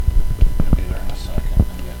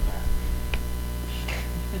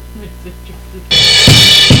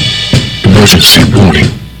Emergency warning.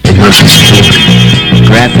 Emergency warning.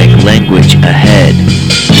 Graphic language ahead.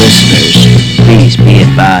 Listeners, please be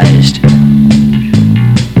advised.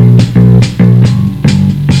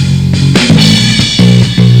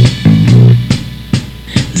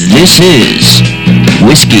 This is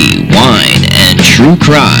Whiskey, Wine, and True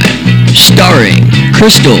Crime, starring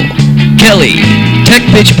Crystal, Kelly, Tech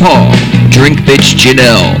Bitch Paul, Drink Bitch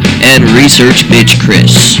Janelle, and Research Bitch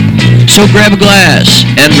Chris. So grab a glass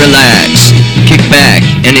and relax, kick back,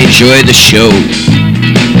 and enjoy the show.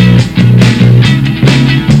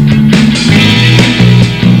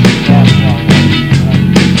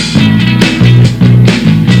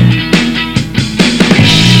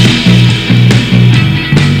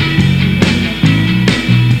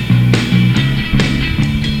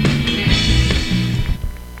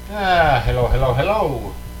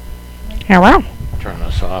 Hello. Turn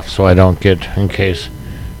this off so I don't get, in case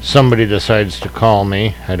somebody decides to call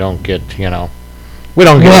me, I don't get, we don't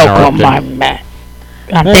get Welcome, interrupted. I'm back.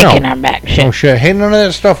 I'm No, thinking no. I'm back. Oh Shit. shit, hey, none of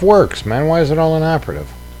that stuff works, man. Why is it all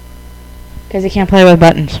inoperative? Because he can't play with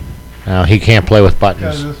buttons. No, he can't play with Because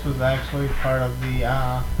buttons. this was actually part of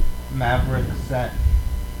the Maverick set.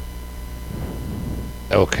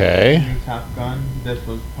 Okay. New Top Gun. This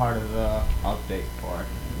was part of the update for it.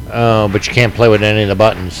 Oh, but you can't play with any of the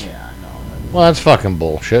buttons. Yeah, I know. Well, that's fucking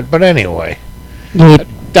bullshit. But anyway. Yep.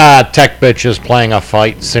 Tech Bitch is playing a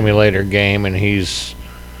fight simulator game, and he's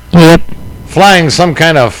Yep. flying some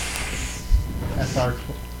kind of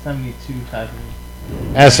SR-72 type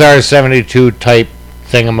of... SR-72 type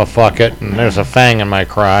thingamafucket, and there's a fang in my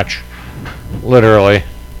crotch. Literally.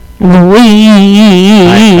 Wee.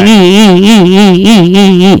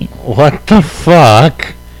 What the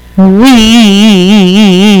fuck?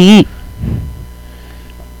 Wee.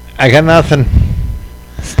 I got nothing.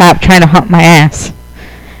 Stop trying to hump my ass.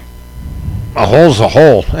 A hole's a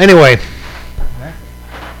hole. Anyway.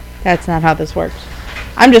 That's not how this works.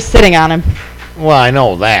 I'm just sitting on him. Well, I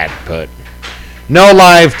know that, but no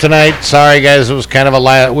live tonight. Sorry, guys. It was kind of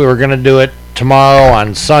a we were going to do it tomorrow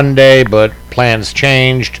on Sunday, but plans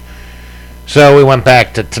changed. So we went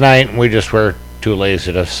back to tonight, and we just were too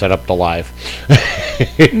lazy to set up the live.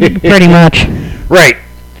 Pretty much. Right.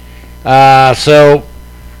 So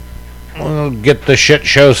we'll get the shit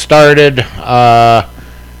show started.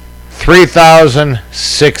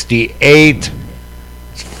 3,068.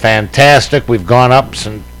 It's fantastic. We've gone up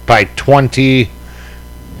by 20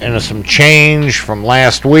 and some change from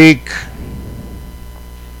last week.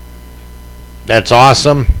 That's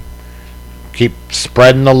awesome. Keep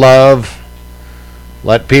spreading the love.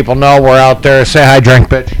 Let people know we're out there. Say hi, Drink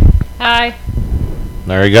Bitch. Hi.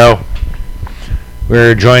 There you go.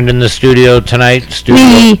 We're joined in the studio tonight, Studio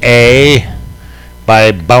Me. A,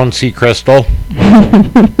 by Bouncy Crystal.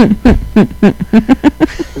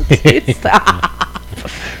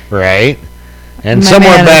 Right. And My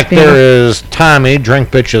somewhere man is back beautiful. there is Tommy, Drink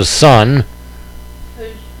Bitch's son,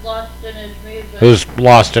 Who's lost in his music? who's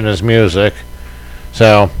lost in his music.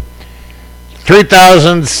 So,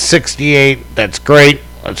 3,068, that's great.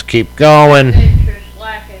 Let's keep going. Picture's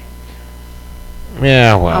lacking.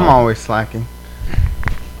 Yeah, well. I'm always slacking.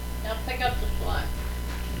 Now pick up the slack.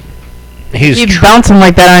 He's Keep bouncing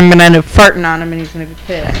like that, I'm gonna end up farting on him and he's gonna be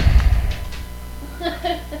pissed.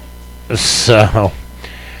 So,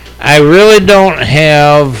 I really don't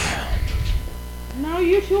have. No,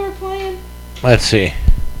 you two are playing. Let's see.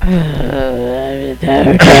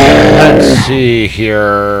 Let's see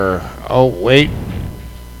here. Oh, wait.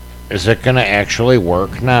 Is it going to actually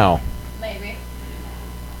work now? Maybe.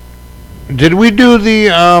 Did we do the,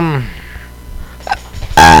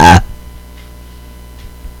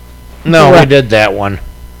 No, we What? did that one.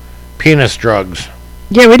 Penis drugs.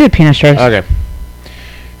 Yeah, we did penis drugs. Okay.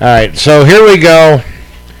 Alright, so here we go.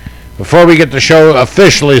 Before we get the show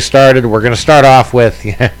officially started, we're going to start off with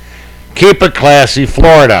Keep It Classy,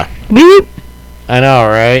 Florida. Beep. I know,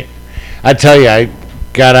 right? I tell you, I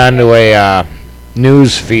got onto a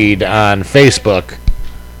news feed on Facebook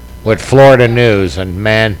with Florida news, and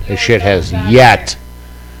man, this shit has yet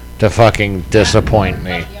to fucking disappoint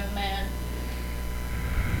me. Young man.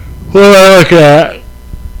 What do I look at?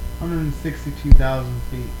 162,000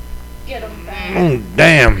 feet. Get him back.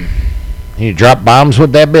 Damn. You drop bombs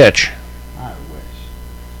with that bitch. I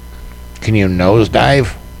wish. Can you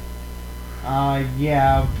nosedive?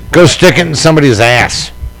 Yeah. Go stick it in somebody's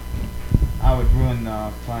ass. I would ruin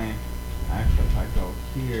the plane. Actually, if I go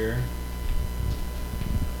here.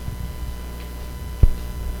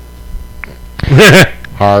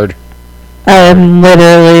 Hard. I'm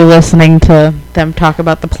literally listening to them talk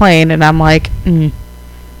about the plane, and I'm like,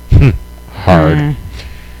 Hard. mm.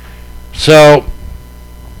 So,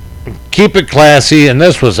 keep it classy. And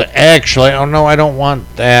this was actually, oh no, I don't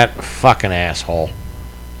want that fucking asshole.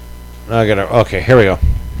 Okay, here we go.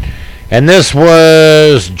 And this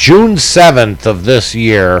was June 7th of this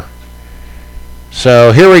year.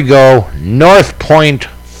 So here we go. North Point,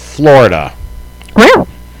 Florida. Wow.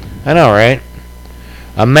 I know, right?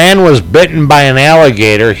 A man was bitten by an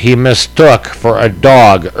alligator he mistook for a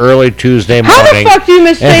dog early Tuesday morning. How the fuck do you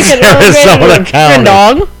mistake in an alligator Sarasota for County. a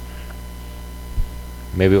dog?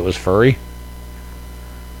 Maybe it was furry?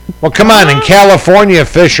 Well, come on. In California,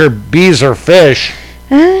 bees are fish.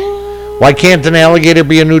 Why can't an alligator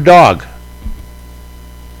be a new dog?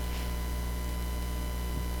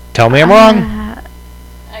 Tell me I'm wrong.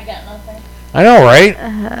 I got nothing. I know,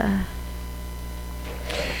 right?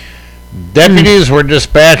 Deputies were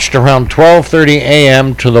dispatched around 12:30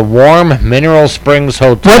 a.m. to the Warm Mineral Springs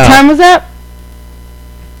Hotel. What time was that?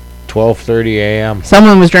 12:30 a.m.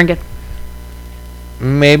 Someone was drinking.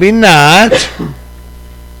 Maybe not.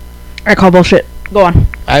 I call bullshit. Go on.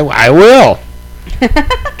 I will.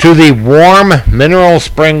 To the Warm Mineral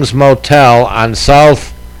Springs Motel on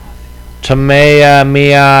South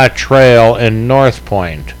Tamayamia Trail in North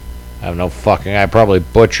Point. I probably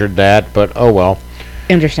butchered that, but oh well.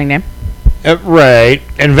 Interesting name. Right.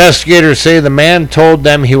 Investigators say the man told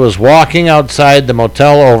them he was walking outside the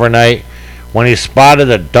motel overnight when he spotted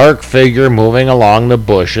a dark figure moving along the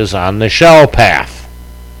bushes on the shell path.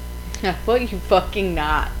 What you fucking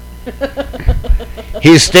not?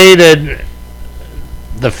 He stated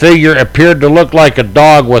the figure appeared to look like a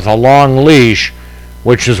dog with a long leash,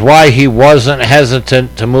 which is why he wasn't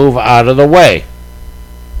hesitant to move out of the way.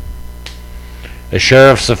 A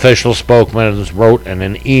sheriff's official spokesman wrote in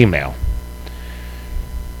an email.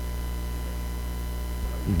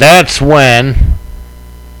 That's when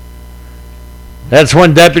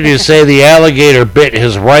deputies say the alligator bit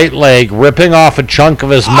his right leg, ripping off a chunk of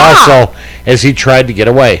his muscle as he tried to get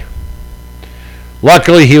away.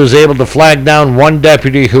 Luckily, he was able to flag down one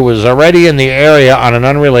deputy who was already in the area on an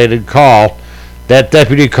unrelated call. That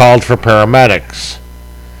deputy called for paramedics.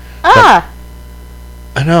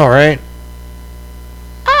 I know, right?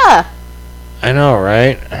 I know,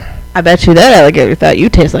 right? I bet you that alligator thought you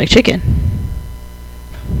taste like chicken.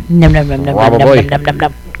 Num num num num num Probably. num num num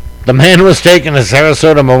num. The man was taken to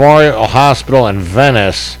Sarasota Memorial Hospital in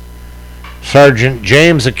Venice. Sergeant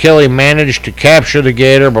James Achille managed to capture the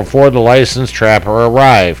gator before the licensed trapper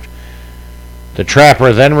arrived. The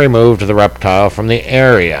trapper then removed the reptile from the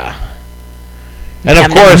area. And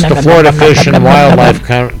of course, the Florida Fish and Wildlife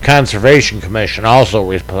Conservation Commission also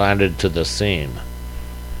responded to the scene.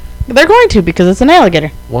 They're going to because it's an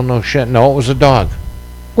alligator. Well, no shit. No, it was a dog.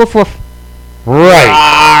 Woof woof. Right.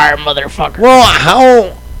 Arr, motherfucker. Well,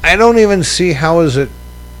 how? I don't even see how is it.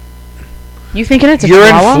 You thinking it's a You're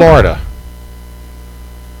chihuahua? in Florida.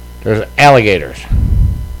 There's alligators.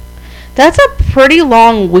 That's a pretty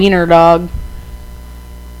long wiener dog.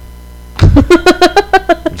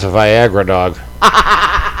 It's a Viagra dog.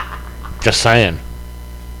 Just saying.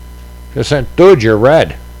 Dude, you're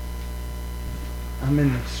red. I'm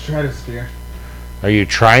in the stratosphere. Are you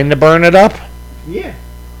trying to burn it up? Yeah.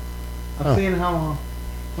 I'm Oh. seeing how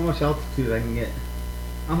much altitude I can get.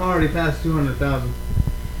 I'm already past 200,000.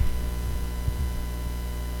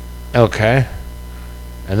 Okay.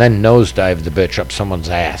 And then nosedive the bitch up someone's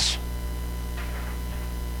ass.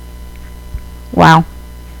 Wow.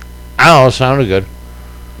 Oh, sounded good.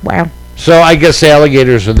 Wow. So I guess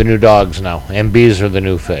alligators are the new dogs now, and bees are the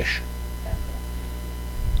new fish.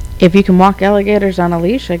 If you can walk alligators on a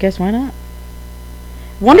leash, I guess why not?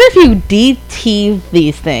 Wonder if you de-teeth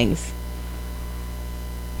these things.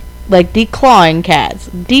 Like declawing cats.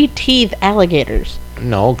 De-teeth alligators.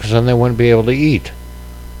 No, because then they wouldn't be able to eat.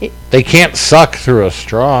 It- They can't suck through a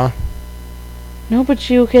straw. No, but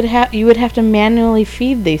you would have to manually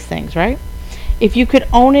feed these things, right? If you could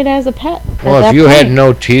own it as a pet. Well, if you had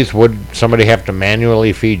no teeth, would somebody have to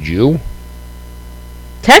manually feed you?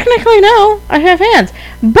 Technically, no. I have hands.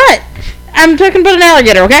 But I'm talking about an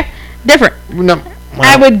alligator, okay? Different. No.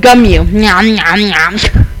 I would gum you. Nyam, nyam,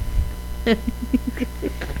 nyam.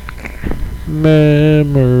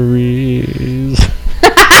 Memories.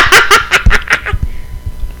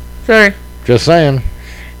 Sorry. Just saying.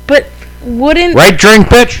 But wouldn't... Right drink,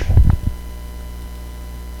 bitch?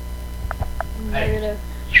 Negative.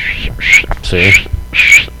 See?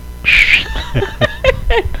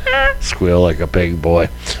 Squeal like a big boy.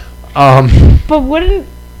 But wouldn't...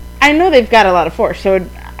 I know they've got a lot of force, so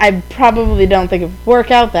I probably don't think it would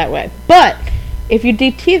work out that way. But if you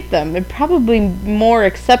de-teeth them, it'd probably be more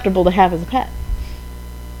acceptable to have as a pet.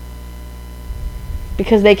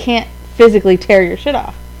 Because they can't physically tear your shit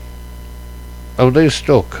off. Oh, they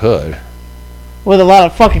still could. With a lot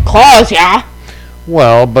of fucking claws, yeah.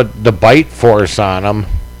 Well, but the bite force on them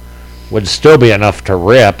would still be enough to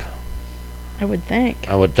rip. I would think.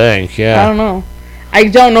 I would think, I yeah. don't know. I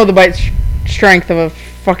don't know the bite strength of a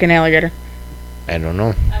fucking alligator. I don't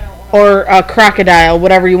know. I don't want Or a crocodile,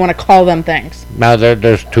 whatever you want to call them things. Now,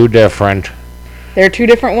 there's two different. They're two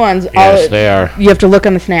different ones. Yes, they are. You have to look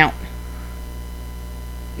on the snout.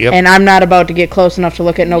 Yep. And I'm not about to get close enough to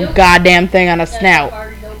look at no Nope. goddamn thing on a that snout.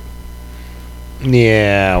 hard, nope.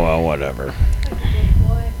 Yeah, well, whatever. Good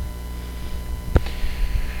boy.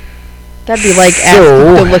 That'd be like So-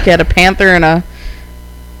 asking to look at a panther and a...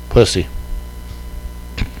 Pussy.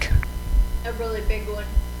 A really big one.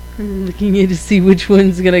 Looking at to see which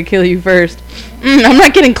one's gonna kill you first. I'm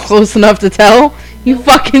not getting close enough to tell. You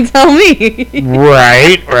fucking tell me.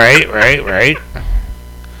 Right.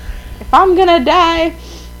 If I'm gonna die,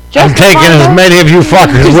 I'm taking as many of you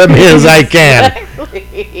fuckers with me as I can.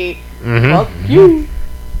 Exactly. Mm-hmm. Fuck you.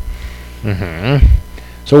 Mm-hmm.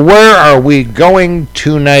 So where are we going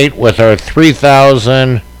tonight with our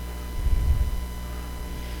 3,000?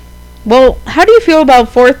 Well, how do you feel about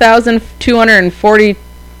 4,240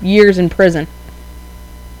 years in prison?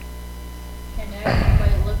 Can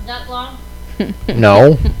everybody live that long?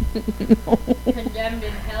 No. Condemned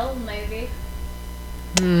in hell, maybe.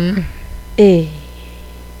 Eh.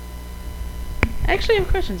 I actually have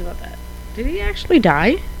questions about that. Did he actually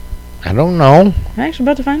die? I don't know. I'm actually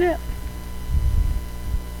about to find out.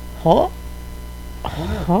 Huh? I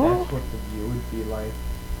wonder if Huh? that's what the view would be like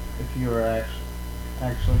if you were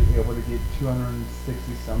actually able to get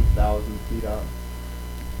 260-some thousand feet up.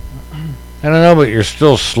 I don't know, but you're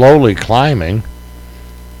still slowly climbing.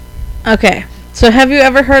 Okay. So have you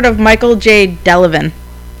ever heard of Michael J. Delavan?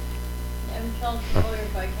 I'm sounds familiar,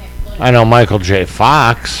 but I can't play. I know Michael J.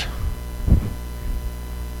 Fox.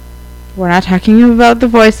 We're not talking about the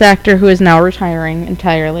voice actor who is now retiring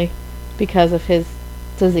entirely because of his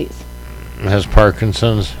disease, Has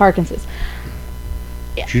Parkinson's. Parkinson's.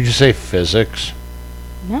 Did you just say physics?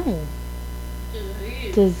 No.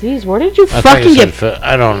 Disease. Disease. Where did you I thought fucking you get... said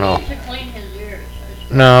I don't He know. needs to clean his ears.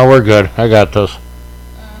 No, we're good. I got this.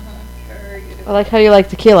 Sure you do. I like how you like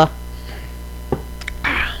tequila.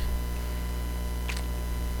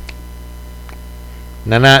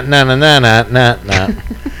 Na na na na na na na na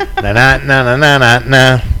na na na na na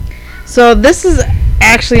na. So this is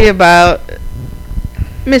actually about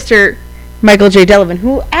Mr. Michael J. Delavan,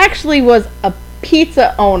 who actually was a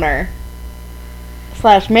pizza owner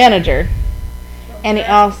 / manager, and he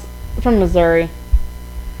also from Missouri.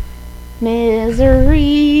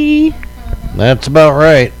 Missouri, That's about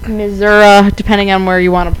right. Missouri, depending on where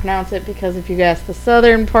you want to pronounce it, because if you guess the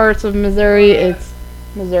southern parts of Missouri, it's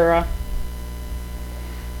Missouri.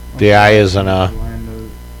 The I is an Land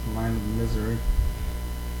of misery.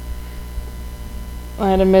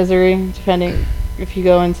 Land of Misery, depending if you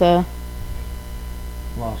go into,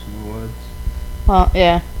 Lost in the woods. well,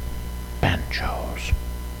 yeah, Banjos.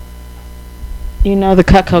 you know the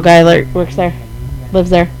Cutco guy works there, lives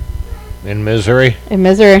there, In misery. in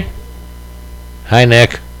Missouri. Hi,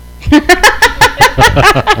 Nick.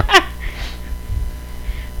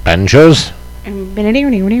 Banjos?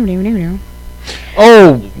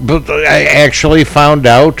 Oh, but I actually found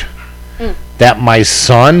out that my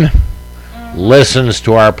son listens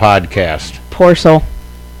to our podcast. Poor soul.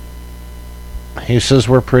 He says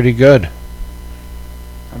we're pretty good.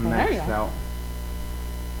 I'm Well, there you maxed go.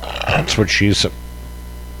 out. That's what she said.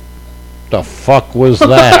 The fuck was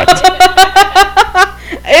that?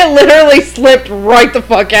 It literally slipped right the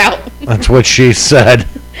fuck out. That's what she said.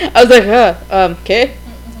 I was like, okay.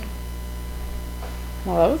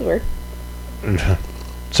 Well, that was weird.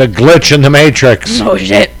 It's a glitch in the Matrix. Oh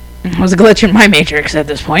shit. It was a glitch in my matrix at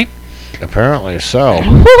this point. Apparently so.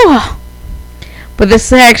 But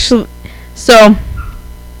this actually, so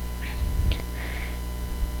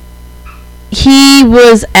he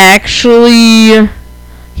was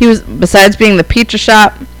besides being the pizza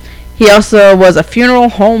shop, he also was a funeral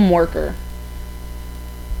home worker.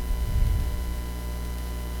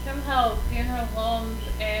 Somehow funeral homes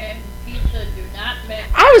and pizza do not mix.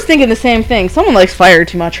 I was thinking the same thing. Someone likes fire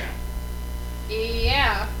too much.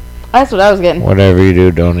 Yeah. That's what I was getting. Whatever you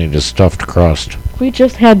do, don't eat a stuffed crust. We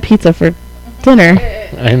just had pizza for dinner.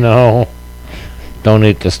 I know. Don't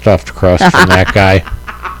eat the stuffed crust from that guy.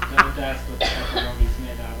 That's what pepperoni's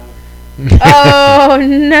made out of. Oh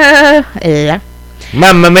no. Yeah.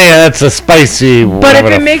 Mamma mia, that's a spicy. But if whatever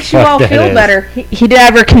it the makes you fuck all that feel is. better, he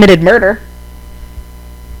never committed murder.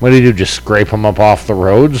 What do you do? Just scrape them up off the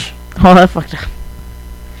roads? Oh, that fucked up.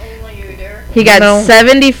 Only you dare. He got No.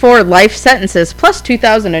 74 life sentences plus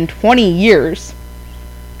 2,020 years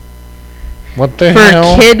What the for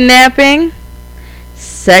hell? kidnapping,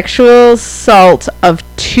 sexual assault of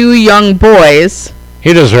 2 young boys.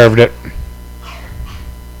 He deserved it.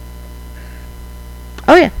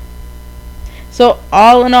 Oh yeah. So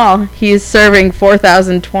all in all, he's serving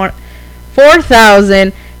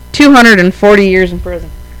 4,240 years in prison.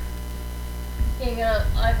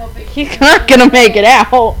 I hope He's not gonna make it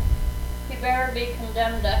out. He better be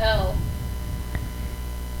condemned to hell.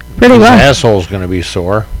 Pretty His well. asshole's gonna be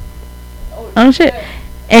sore. Oh shit.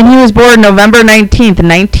 And he was born November 19th,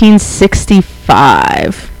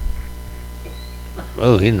 1965.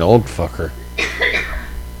 Oh, he's an old fucker.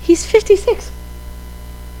 He's 56.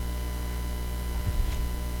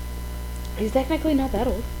 He's technically not that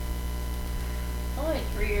old. Only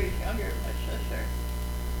 3 years younger than my sister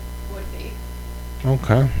would be.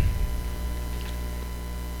 Okay.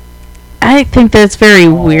 I think that's very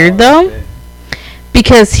weird though, Shit.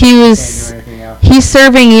 because Can't do anything else. he's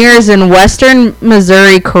serving years in Western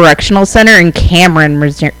Missouri Correctional Center in Cameron,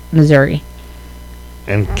 Missouri.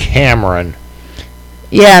 And Cameron.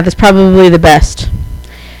 Yeah, that's probably the best.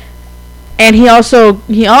 And he also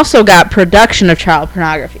got production of child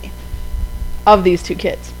pornography of these 2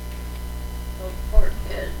 kids. Those poor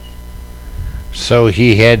kids. So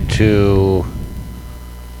he had to.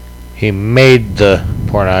 He made the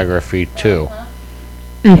pornography too.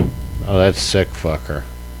 Uh-huh. Oh, that's sick fucker.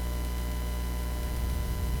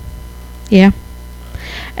 Yeah.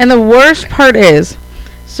 And the worst part is,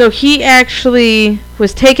 so he actually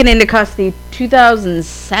was taken into custody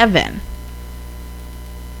 2007.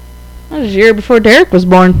 That was a year before Derek was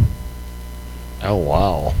born. Oh,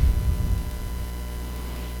 wow.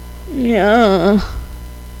 Yeah.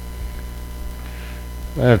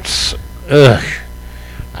 That's. Ugh.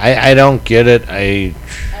 I don't get it. I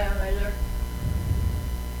don't either.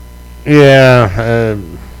 Yeah.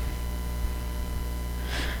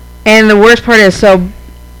 And the worst part is, so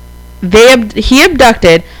he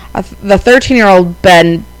abducted the 13-year-old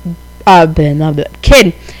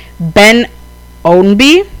kid, Ben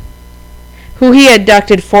Odenby, who he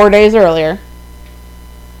abducted 4 days earlier.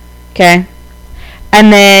 Okay.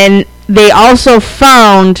 And then they also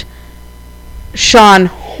found Sean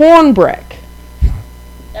Hornbrick.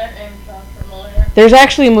 That name sounds familiar. There's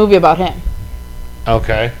actually a movie about him.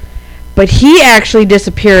 Okay. But he actually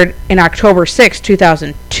disappeared in October 6,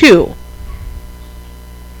 2002.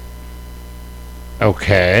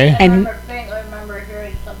 Okay. And- I remember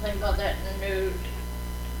hearing something about that in the news.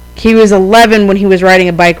 He was 11 when he was riding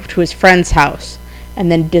a bike to his friend's house and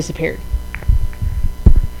then disappeared.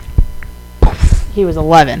 He was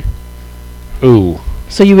 11. Ooh.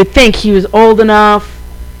 So you would think he was old enough.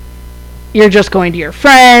 You're just going to your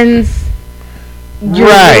friends. You're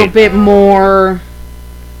a little Right. bit more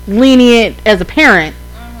lenient as a parent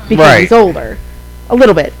because Right. he's older. A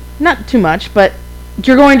little bit. Not too much, but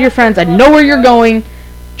you're going to your friends. I know where you're going.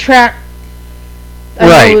 Track. I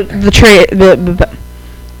know Right. the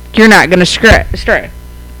you're not going to stray.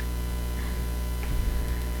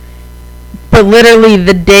 But literally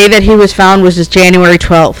the day that he was found was just January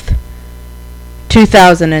 12th,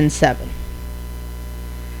 2007.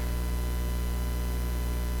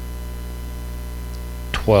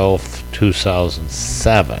 Twelfth,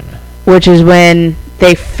 2007. Which is when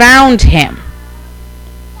they found him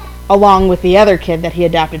along with the other kid that he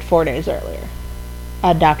adopted 4 days earlier.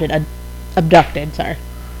 Abducted, sorry.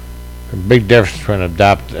 A big difference between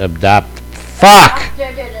adopt. Fuck!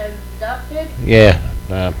 Adopted and abducted? Yeah.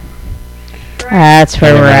 That's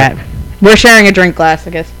where Wait a we're minute. at. We're sharing a drink glass,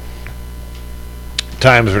 I guess.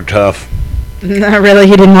 Times are tough. Not really,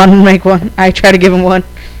 he didn't want to make one. I tried to give him one.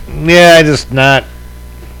 Yeah, I just not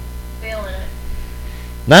Feeling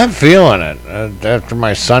it. feeling it. After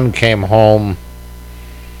my son came home,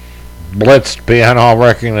 blitzed beyond all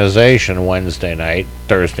recognition Wednesday night,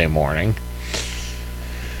 Thursday morning.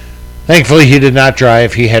 Thankfully, he did not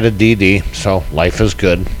drive. He had a DD, so life is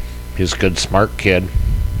good. He's a good, smart kid.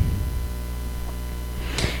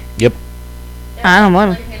 Yep, I don't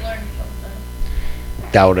blame him. Like he learned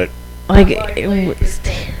something. doubt it. Like, Likely it was...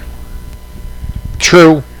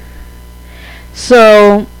 True.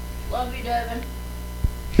 So... Love you, Devin.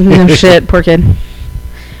 No shit, poor kid.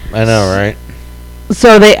 I know, right?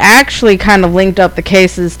 So they actually kind of linked up the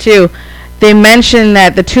cases too. They mentioned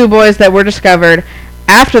that the 2 boys that were discovered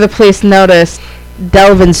after the police noticed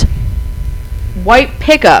Delvin's white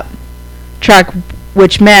pickup truck,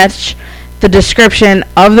 which matched the description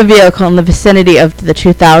of the vehicle in the vicinity of the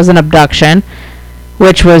 2000 abduction,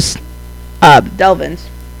 which was Delvin's.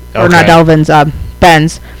 Or not Okay. Delvin's,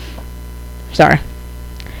 Ben's. Sorry.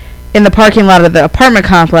 in the parking lot of the apartment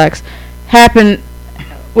complex,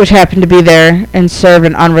 which happened to be there and served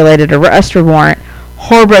an unrelated arrest warrant.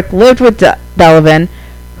 Holbrook lived with Delavan,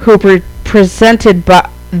 who presented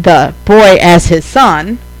the boy as his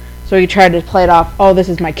son. So he tried to play it off, oh, this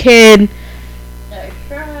is my kid. Nice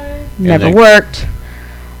try. Never worked.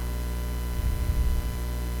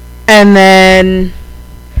 And then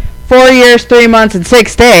 4 years, 3 months, and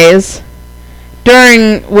 6 days,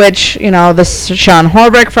 during which, the Sean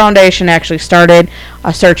Holbrook Foundation actually started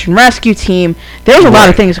a search and rescue team. There was a lot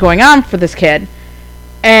of things going on for this kid.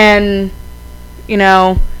 And,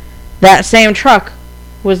 that same truck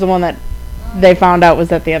was the one that they found out was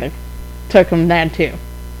that the other took him then too.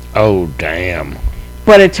 Oh, damn.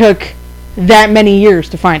 But it took that many years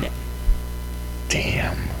to find it.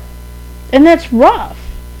 Damn. And that's rough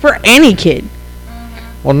for any kid.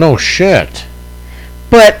 Well, no shit.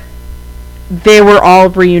 But they were all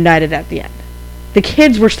reunited at the end. The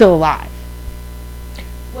kids were still alive.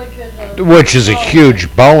 Which is a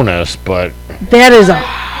huge bonus, but that is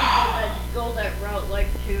go that route, like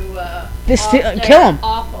to kill them.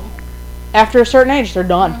 Off them. After a certain age, they're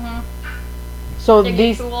done. So They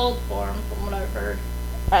these get too old for them, from what I've heard.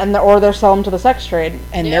 or they're selling them to the sex trade,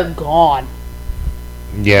 and Yeah. they're gone.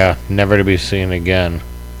 yeah, never to be seen again.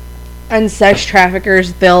 And sex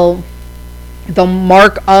traffickers, they'll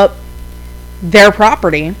mark up their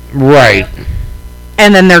property, Right.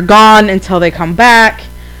 and then they're gone until they come back,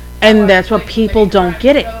 and that's what Like, people they don't track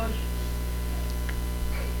get it. those.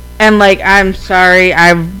 And I'm sorry,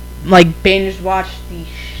 I've binge watched the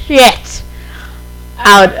shit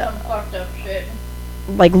I out. got some fucked up shit.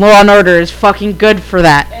 Law and Order is fucking good for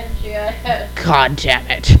that. NCIS. God damn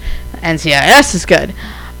it, NCIS is good.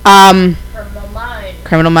 Criminal Minds.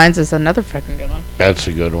 Criminal Minds is another fucking good one. That's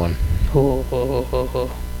a good one.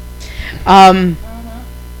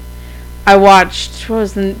 I watched, what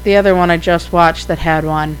was the other one I just watched that had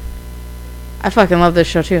one? I fucking love this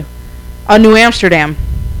show too. New Amsterdam.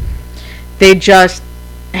 They just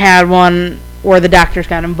had one where the doctors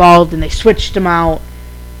got involved and they switched them out.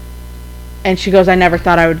 And she goes, I never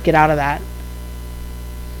thought I would get out of that.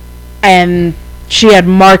 And she had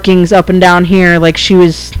markings up and down here like she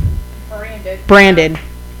was branded.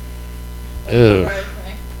 Ew.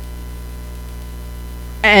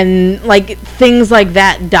 And things like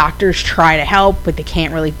that, doctors try to help, but they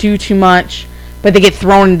can't really do too much. But they get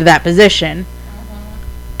thrown into that position,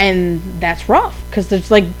 and that's rough because it's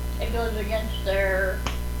It goes against their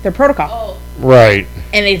protocol. Right.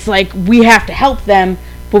 And it's we have to help them,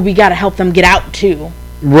 but we got to help them get out too.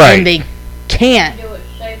 Right. And they can't. do it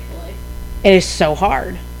safely. It is so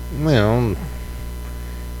hard.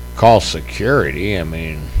 Call security. I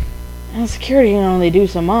mean, And security, they do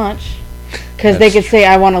so much. Because they could say,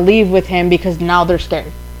 I want to leave with him because now they're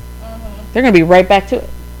scared. They're going to be right back to it.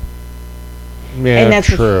 yeah, And that's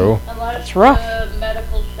true. A lot It's of rough. the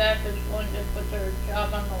medical staff is willing to put their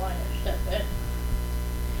job on the line and step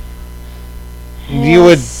in. You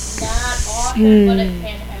would. Not often, but it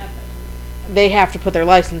can happen. They have to put their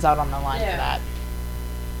license out on the line for Yeah. that.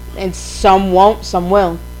 And some won't, some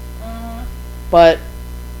will. Mhm. But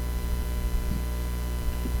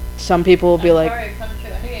some people will be I'm like, sorry, it comes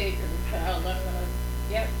to any age of a child, I'm gonna,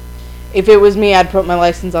 yep. if it was me, I'd put my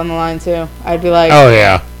license on the line too. I'd be like, Oh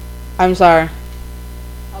yeah. I'm sorry.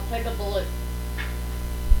 I'll take a bullet.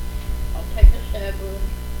 I'll take a stab wound.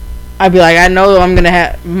 I'd be like, I know I'm going to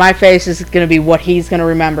have, my face is going to be what he's going to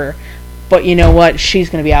remember. But you know what? She's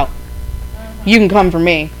going to be out. You can come for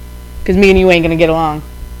me. Because me and you ain't going to get along.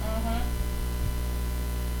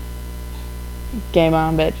 Game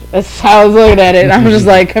on, bitch. That's how I was looking at it. I was just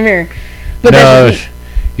like, come here. But No, that's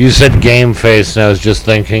you said game face, and I was just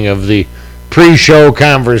thinking of the pre-show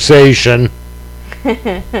conversation.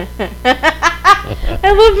 I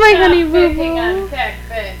love my honey boo Picking on boo. Peck.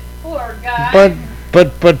 Poor guy. But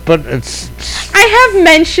it's I have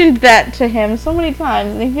mentioned that to him so many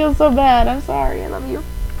times, and he feels so bad. I'm sorry. I love you.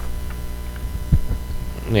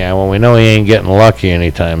 yeah. Well, we know he ain't getting lucky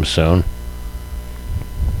anytime soon.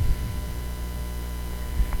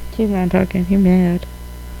 He's not talking. He's mad.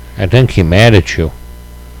 I think he mad at you.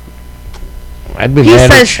 I'd be He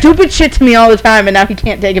mad says at you. stupid shit to me all the time, and now he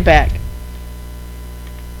can't take it back.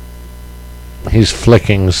 He's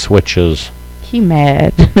flicking switches. He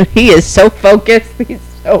mad. He is so focused. He's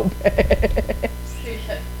so bad. She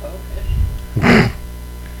said focus.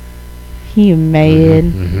 He mad.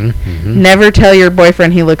 Mm-hmm. Never tell your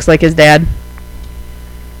boyfriend he looks like his dad.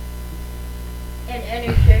 In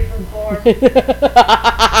any shape or form.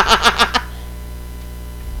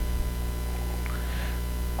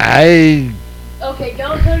 I Okay,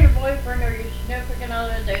 don't tell your boyfriend or your significant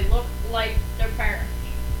other they look like their parents.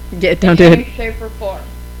 Yeah, don't do it. Any shape or form.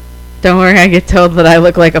 Don't worry, I get told that I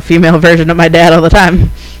look like a female version of my dad all the time.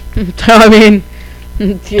 So, I mean...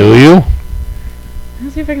 Do you?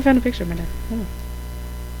 Let's see if I can find a picture of my dad. Hold on.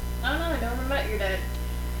 I don't know, I never met your dad.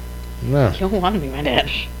 No. You don't want to be my dad.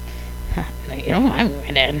 No, you don't want to be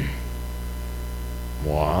my dad.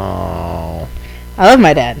 Wow. I love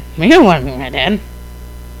my dad. You don't want to be my dad.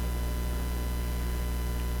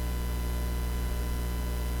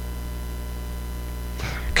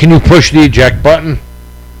 Can you push the eject button?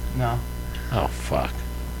 No. Oh, fuck.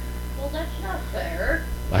 Well, that's not fair.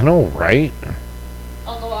 I know, right?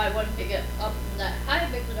 Although I wanted to get up that high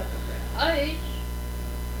because of the height.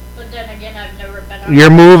 But then again, I've never been up. You're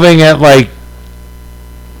moving at like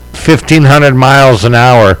 1,500 miles an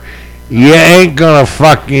hour. You ain't gonna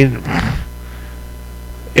fucking...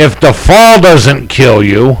 If the fall doesn't kill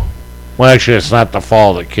you... Well, actually, it's not the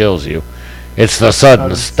fall that kills you. It's the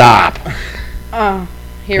sudden stop. Oh,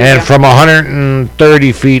 here we And go. from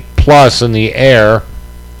 130 feet plus in the air...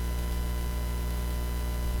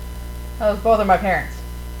 Those both are my parents.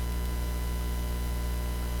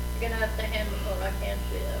 You're gonna have to hand the phone. I can't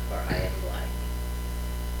see that far. I am blind.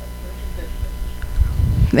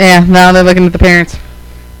 Yeah, now they're looking at the parents.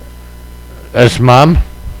 That's Mom?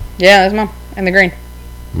 Yeah, that's mom. And the green.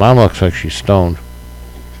 Mom looks like she's stoned.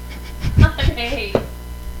 Hey,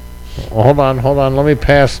 Well, hold on. Let me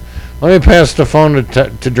pass the phone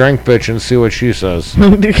to Drink Bitch and see what she says.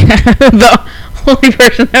 The only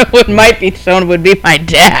person that might be stoned would be my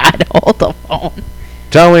dad. Hold the phone.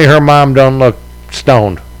 Tell me her mom don't look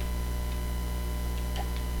stoned.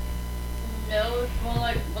 no, it's more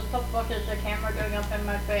like, what the fuck is the camera going up in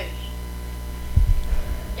my face?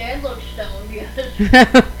 Dad looks stoned,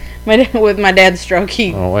 yes. With my dad's stroke,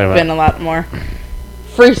 he's Oh, wait a been minute. a lot more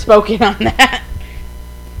free-spoken on that.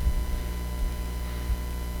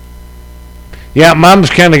 Yeah, Mom's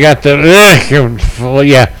kind of got the... well,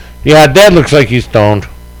 yeah, Dad looks like he's stoned.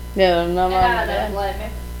 Yeah, no, And I don't blame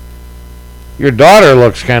him. Your daughter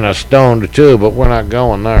looks kind of stoned too, but we're not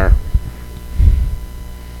going there.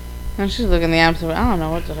 she's looking the opposite way. I don't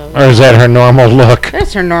know what the hell. Or is that her normal look?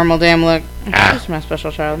 That's her normal damn look. Ah. She's my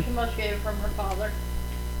special child. She must get it from her father.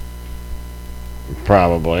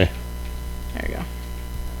 Probably. There you go.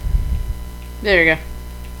 There you go.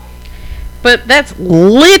 But that's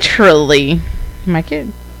literally my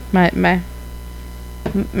kid. My Yeah,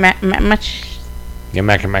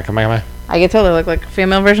 Mac. I get told I look like a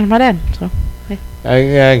female version of my dad. So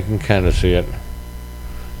I can kind of see it.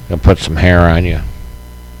 I'll put some hair on you.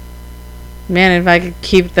 man, if I could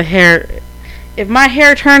keep the hair, if my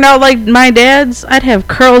hair turned out like my dad's, I'd have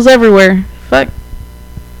curls everywhere. Fuck.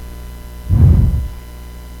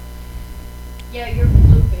 Yeah, you're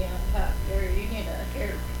loopy on top there. You need a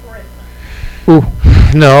hair trim.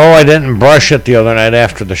 Ooh. No, I didn't brush it the other night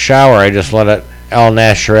after the shower. I just let it al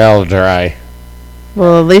natural dry.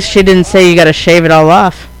 Well, at least she didn't say you gotta shave it all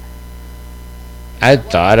off. I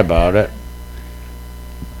thought about it.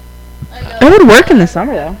 It would work in the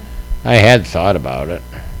summer though. I had thought about it.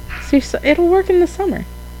 See, so it'll work in the summer.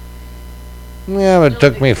 Yeah, but it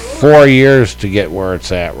took me 4 years to get where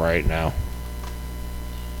it's at right now.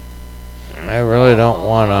 I really don't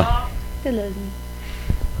wanna.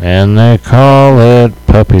 And they call it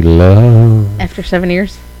puppy love. After 7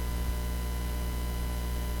 years.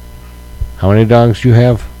 How many dogs do you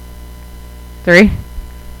have? 3.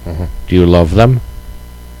 Do you love them?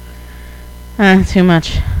 Too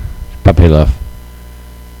much. Puppy love.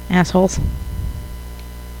 Assholes.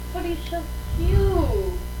 But he's so cute.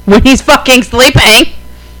 When he's fucking sleeping. He's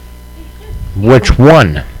just cute. Which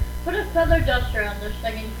one? Put a feather duster on this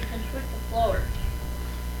thing and you can sweep the floor.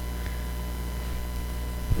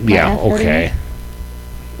 Yeah, ass hurting okay.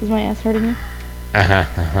 Is my ass hurting you?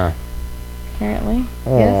 Uh-huh. Apparently. Yes,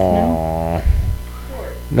 no.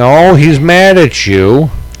 Aww. No, he's mad at you.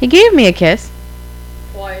 He gave me a kiss.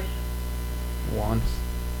 Twice. Once.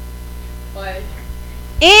 Twice.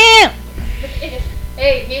 Ew!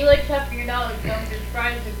 Hey, he licks up your nose. Don't be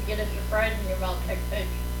surprised if you get a surprise in your mouth next pitch.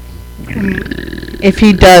 If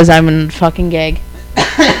he does, I'm in fucking gag.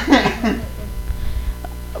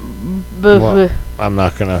 Well, I'm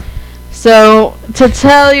not gonna. So, to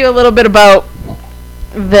tell you a little bit about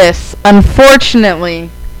this, unfortunately,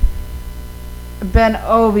 Ben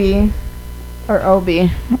Obi,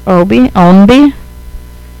 Onby,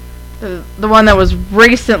 the one that was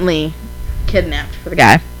recently kidnapped for the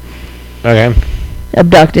guy, Okay.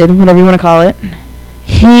 abducted, whatever you want to call it,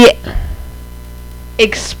 he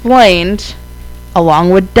explained, along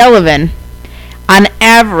with Delavan, on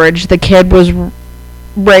average, the kid was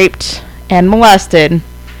raped and molested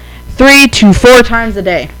 3 to 4 times a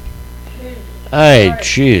day. Hey,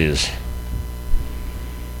 jeez.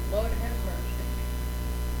 Lord have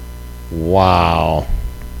mercy. Wow.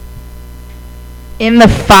 In the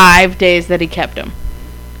 5 days that he kept him.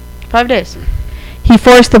 5 days. He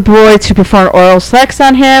forced the boy to perform oral sex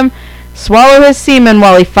on him, swallow his semen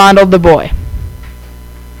while he fondled the boy.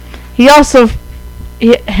 He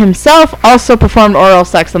himself also performed oral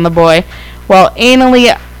sex on the boy while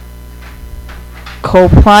anally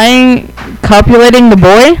copulating the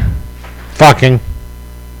boy. Fucking.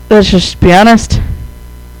 Let's just be honest.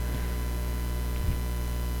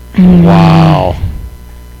 Wow.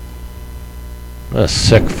 What a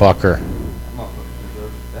sick fucker. That motherfucker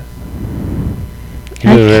deserves death. He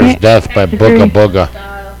deserves can't death by agree. booga booga.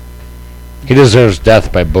 Style. He deserves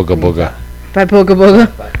death by booga booga. By Booga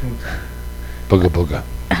Booga. Back in time. Booga booga.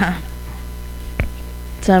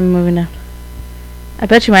 So I'm moving on. I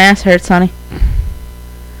bet you my ass hurts, honey.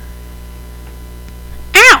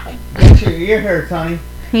 Ow! Get your ear hurts, honey.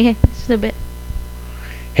 Yeah, just a bit.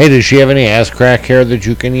 Hey, does she have any ass crack hair that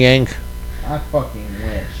you can yank? I fucking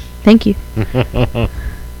wish. Thank you.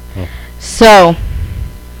 So,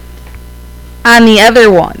 on the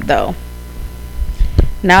other one, though,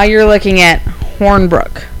 now you're looking at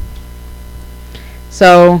Hornbrook.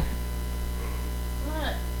 So,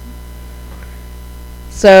 What?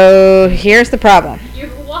 here's the problem. You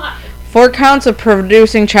what? 4 counts of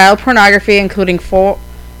producing child pornography, including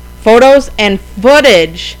photos and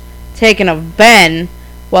footage taken of Ben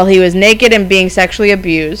while he was naked and being sexually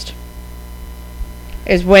abused,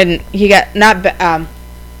 is when he got not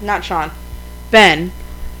Sean, Ben.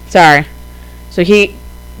 Sorry. So he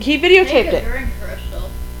videotaped Take a it. drink, Crystal.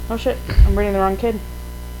 Oh shit! I'm reading the wrong kid.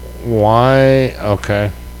 Why?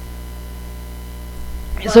 Okay.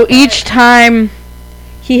 So each time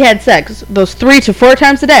he had sex, those 3 to 4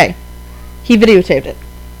 times a day, he videotaped it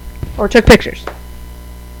or took pictures.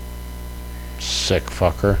 Sick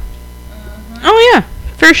fucker. Oh yeah,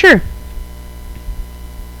 for sure.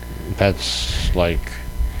 That's like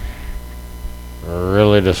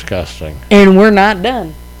really disgusting. And we're not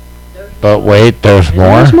done. But wait, there's more?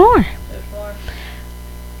 There's more. There's more.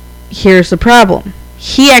 Here's the problem.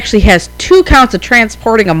 He actually has 2 counts of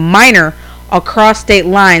transporting a minor across state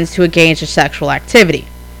lines to engage in sexual activity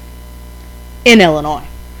in Illinois.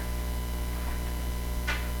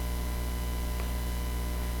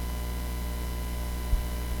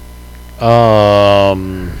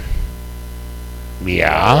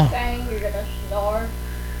 Yeah. Fang, you're gonna snore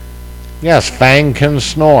Yes, Fang can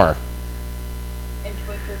snore. and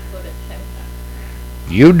twitch your foot at the same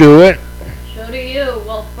time. You do it. So do you,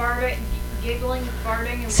 while farting, giggling,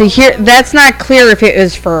 farting, and See here, rolling. that's not clear if it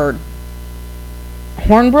is for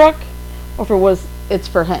Hornbrook or if it's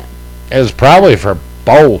for him. It's probably for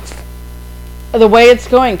both. The way it's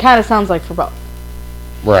going kind of sounds like for both.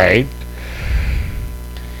 Right.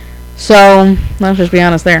 So, let's just be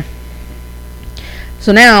honest there.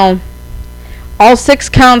 So now, all 6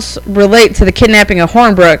 counts relate to the kidnapping of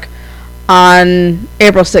Hornbrook on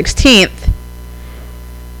April 16th.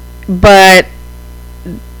 But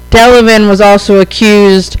Delavan was also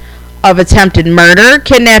accused of attempted murder,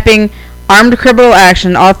 kidnapping, armed criminal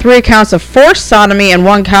action, all 3 counts of forced sodomy, and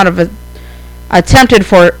 1 count of attempted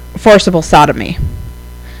forcible sodomy.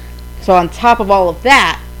 So on top of all of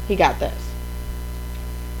that, he got this.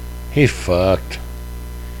 He fucked.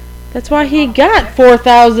 That's why he got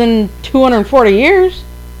 4,240 years.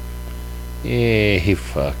 Yeah, he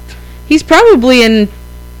fucked. He's probably in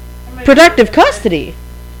How many productive times is it? custody.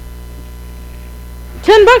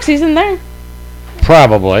 $10, he's in there.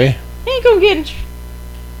 Probably. He ain't gonna get in.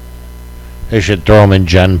 They should throw him in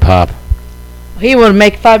Gen Pop. He wouldn't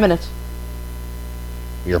make 5 minutes.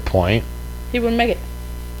 Your point. He wouldn't make it.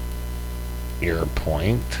 Your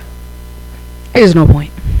point. There's no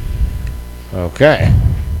point. Okay.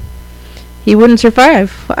 He wouldn't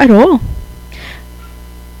survive at all.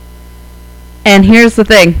 And here's the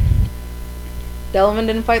thing. Delavan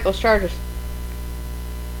didn't fight those charges.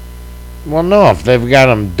 Well, no, if they've got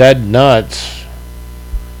him dead nuts.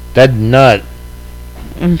 Dead nut.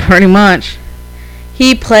 Pretty much.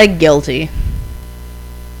 He pled guilty.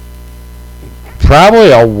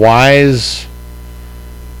 Probably a wise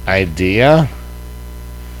idea.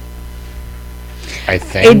 I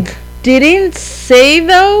think. It didn't say,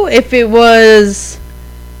 though, if it was...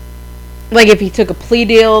 Like, if he took a plea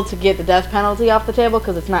deal to get the death penalty off the table,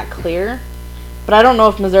 because it's not clear. But I don't know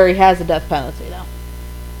if Missouri has a death penalty, though.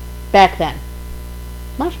 Back then.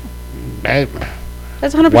 Not sure.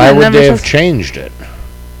 That's 100%. Why would never they have says- changed it?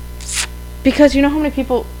 Because you know how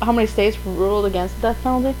many states ruled against the death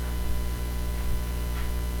penalty?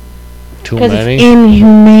 Too Because many? it's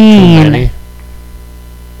inhumane. Too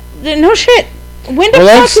many? No shit. When the Well,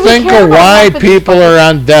 fuck let's do we think care of about why half of these people fucking- are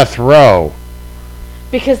on death row.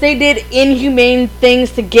 Because they did inhumane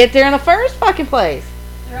things to get there in the first fucking place.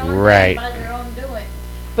 They're only Right. by their own doing.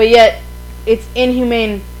 But yet, it's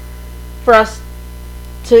inhumane for us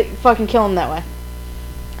to fucking kill them that way.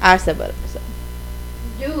 I said what I said.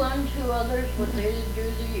 Do unto others what they do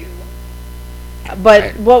to you.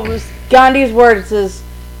 But what was Gandhi's words is,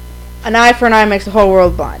 an eye for an eye makes the whole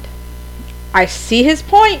world blind. I see his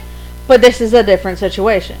point, but this is a different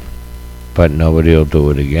situation. But nobody will do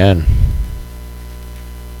it again.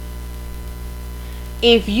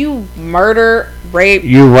 If you murder, rape,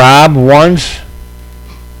 You rob once,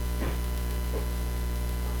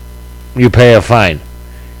 you pay a fine.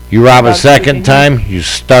 You rob a About second shooting. time, you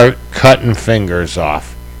start cutting fingers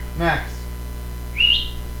off. Max.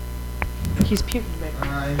 he's puking, baby.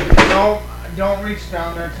 Don't reach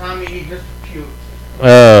down there, Tommy. He just puked,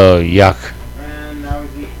 Oh, yuck. and now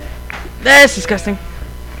he's eating it. That's disgusting.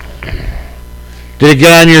 Did it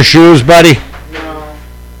get on your shoes, buddy? No.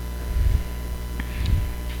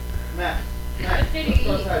 Max. What did he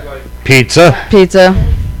Go eat? outside, buddy. Pizza? Pizza.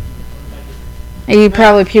 He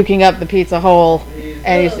probably puking up the pizza whole, He's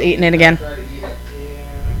and he's eating it again. trying to eat it.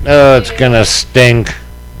 Oh, it's gonna stink.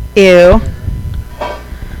 Ew.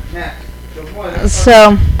 Max. Good boy. That's So,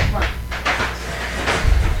 Come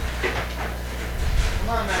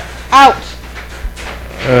on, Max. ouch.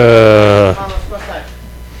 Come on, let's go outside.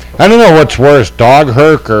 I don't know what's worse, dog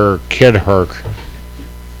herk or kid herk.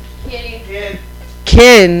 Kitty. Kid.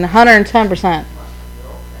 Kid, 110%.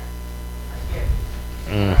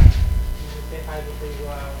 Mm.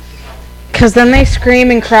 Because then they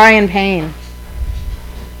scream and cry in pain.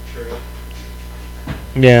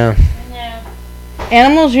 Yeah. Yeah.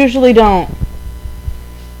 Animals usually don't.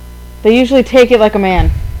 They usually take it like a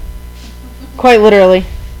man. Quite literally.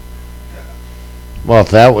 Well, if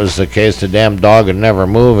that was the case, the damn dog would never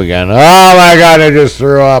move again. Oh my god, I just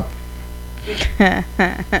threw up.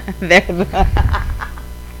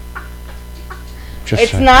 Just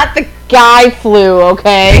It's not the guy flu,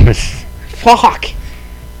 okay? Fuck.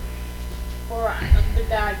 Or the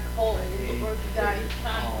guy cold. Or the guy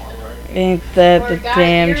constant. Ain't that Or the a guy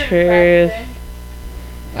damn ear truth? infection.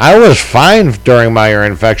 I was fine during my ear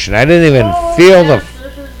infection. I didn't even Oh, feel yes,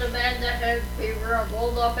 this is the man that had fever and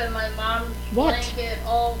rolled up in my mom's What? blanket,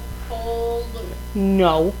 all cold.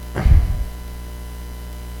 No.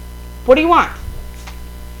 What do you want?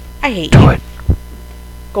 I hate Do you. it.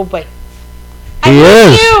 Go away. He I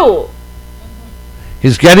hate is. you.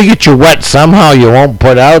 He's got to get you wet somehow. You won't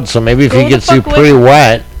put out. So maybe if Go he the gets you fuck away pretty from me.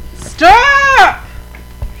 wet. Stop!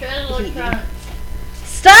 Should've looked on-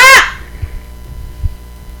 Stop!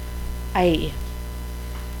 I hate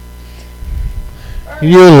you.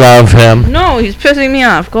 You love him. No, he's pissing me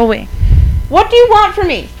off. Go away. What do you want from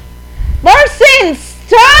me? Larson,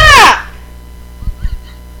 stop!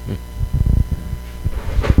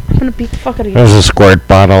 I'm gonna beat the fuck out of you. There's a squirt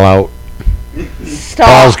bottle out. Paul's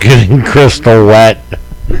Stop. getting crystal wet.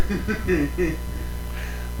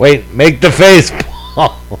 Wait, make the face,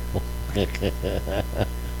 Paul.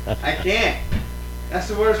 I can't. That's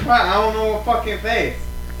the worst part. I don't know what fucking face.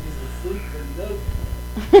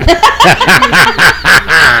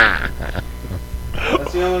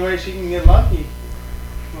 That's the only way she can get lucky.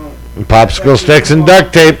 Popsicle sticks and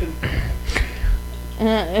duct tape.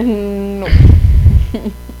 No.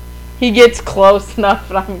 He gets close enough,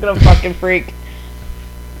 and I'm gonna fucking freak.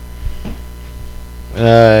 Yeah,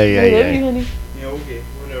 I love you, yeah. honey. Yeah, okay,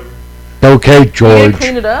 whatever. Okay, You gonna George.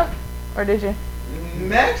 clean it up, or did you?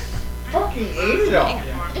 Max fucking ate it all.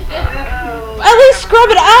 At least scrub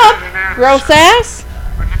it up, gross ass.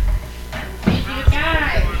 Easy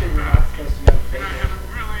guy.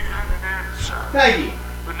 Peggy,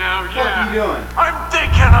 what are you doing? I'm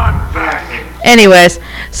thinking I'm back. Exactly. Anyways,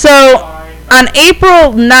 so on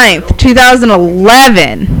April 9th,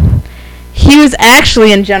 2011, he was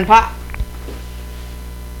actually in Gen Pop.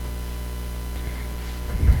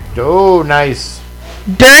 Oh, nice.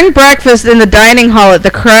 During breakfast in the dining hall at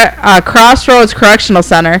the Crossroads Correctional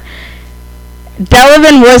Center,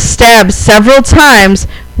 Delavan was stabbed several times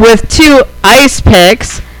with 2 ice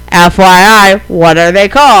picks. FYI, what are they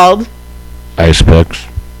called? Ice picks.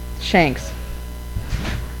 Shanks.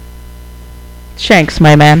 Shanks,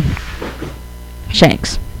 my man.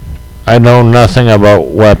 Shanks. I know nothing about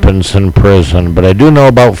weapons in prison, but I do know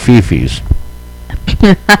about fifis.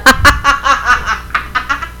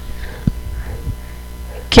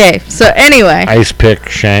 Okay, so anyway. Ice pick,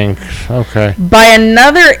 shanks. Okay. By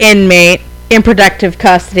another inmate in protective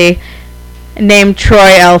custody named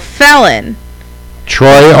Troy L. Felon.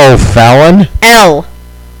 Troy O'Fallon? L.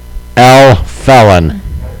 L. Felon.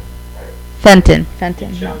 Fenton.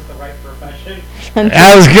 Fenton. Chose the right profession.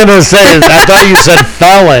 I was gonna say, I thought you said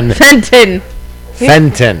felon. Fenton.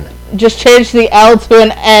 Fenton. Just change the L to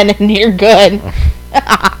an N and you're good.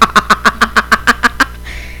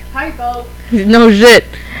 Hi, folks. No shit.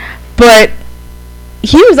 But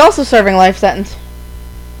he was also serving life sentence.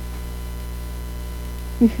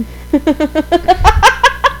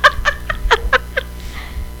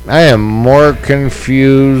 I am more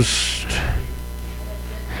confused.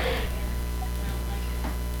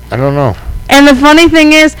 I don't know. And the funny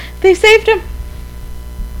thing is, they saved him.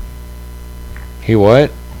 He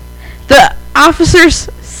what? The officers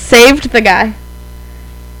saved the guy.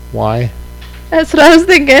 Why? That's what I was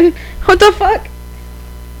thinking. What the fuck?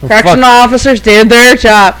 The Correctional officers did their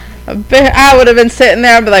job. I would have been sitting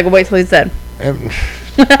there and be like, wait till he's dead. I'm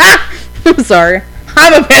sorry.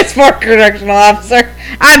 I'm a piss poor correctional officer.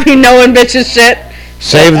 I be knowing bitches shit.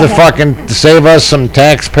 Save us some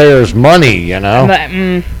taxpayers' money, you know? But,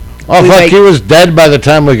 Oh, we fuck, wait. he was dead by the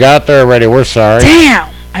time we got there already. We're sorry.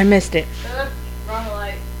 damn! I missed it. Wrong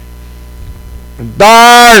light.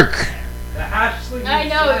 Dark! The Ashley I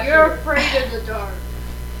know, you're afraid of the dark.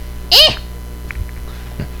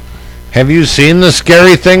 Have you seen the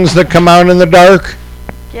scary things that come out in the dark?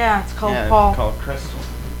 Yeah, it's called Yeah, Paul. called Crystal.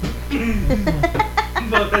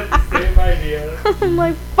 But that's the same idea. I'm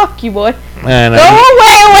like, fuck you, boy. And Go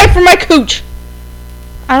away from my cooch.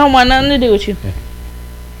 I don't want nothing to do with you.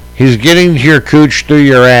 he's getting to your cooch through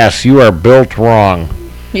your ass. You are built wrong.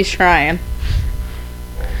 He's trying.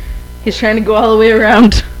 He's trying to go all the way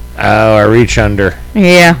around. Oh, I reach under.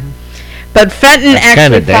 Yeah. But Fenton That's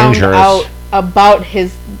actually kinda found dangerous. out about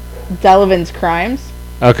his Delvin's crimes.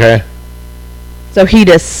 Okay. So he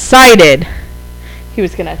decided he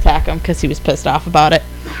was going to attack him because he was pissed off about it.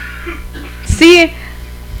 See?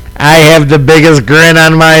 I have the biggest grin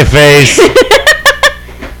on my face.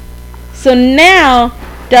 So now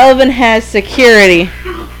Delvin has security.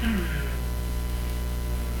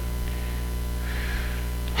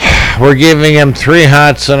 We're giving him 3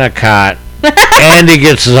 hots and a cot. And he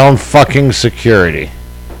gets his own fucking security.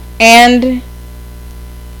 And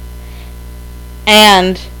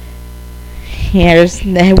here's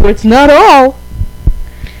it's not all.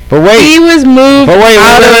 But wait. He was moved But wait,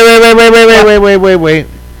 out of wait.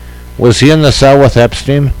 Was he in the cell with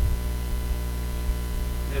Epstein?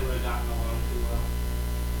 They would have gotten along too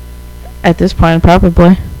well. at this point,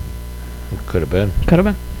 probably. Could have been. Could have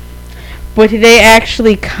been. But they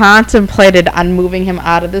actually contemplated on moving him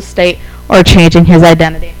out of the state or changing his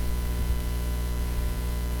identity.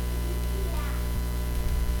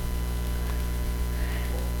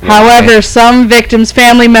 However, some victims'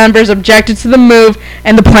 family members objected to the move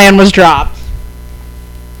and the plan was dropped.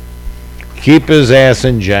 Keep his ass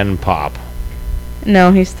in Gen Pop.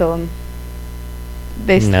 No, he's still in.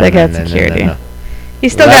 They No, still no, got no, no, security. no, no.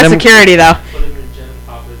 He's still Let got him- security, though. Put him in Gen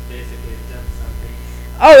Pop is basically a death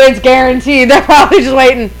sentence. Oh, it's guaranteed. They're probably just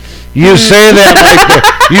waiting. You say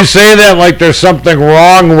that like there's something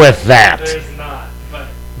wrong with that. There's not, but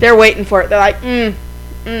They're waiting for it. They're like, You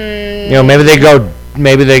know, maybe they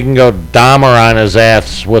can go Dahmer on his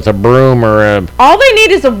ass with a broom or a. all they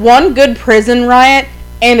need is a one good prison riot,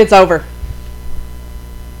 and it's over.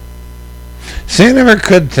 See, I never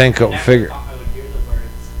could think of never figure. thought I would hear the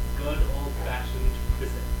words good old-fashioned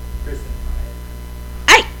prison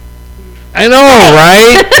riot. I know,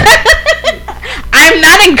 right? I'm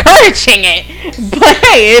not encouraging it, but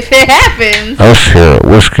hey, if it happens, Us here at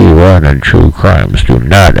Whiskey, Wine, and True Crimes do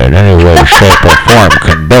not in any way, shape, or form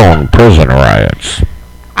condone prison riots.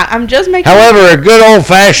 I'm just making. However, a good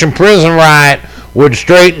old-fashioned prison riot would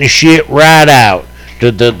straighten shit right out.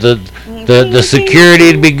 The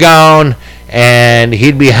security'd be gone, and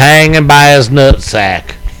he'd be hanging by his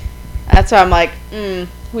nutsack. That's why I'm like,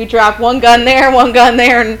 we drop one gun there,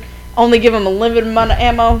 and only give them a limited amount of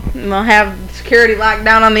ammo, and they'll have security locked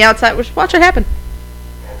down on the outside. Which watch it happen.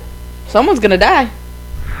 Someone's gonna die.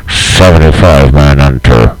 75 men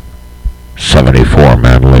enter. 74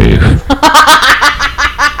 men leave.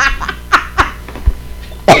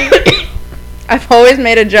 I've always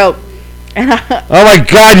made a joke, and Oh my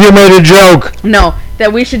God, you made a joke. no,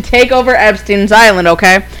 that we should take over Epstein's Island,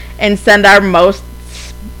 okay, and send our most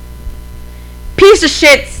piece of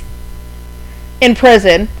shits in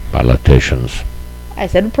prison. Politicians. I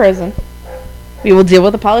said prison. We will deal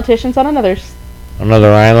with the politicians on another's.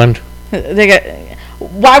 Another island? They got.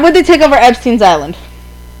 Why would they take over Epstein's Island?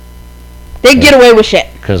 They get away with shit.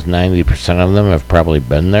 Because 90% of them have probably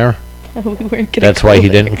been there. We weren't gonna That's why he kill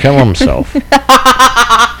it. didn't kill himself.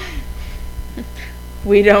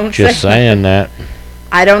 We don't. Just say saying that.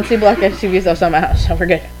 I don't see black SUVs outside my house, so we're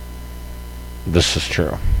good. This is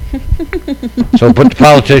true. So put the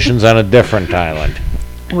politicians on a different island.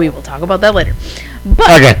 We will talk about that later. But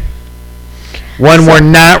Okay. When we're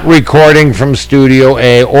not recording from Studio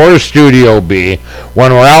A or Studio B,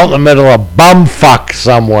 when we're out in the middle of bumfuck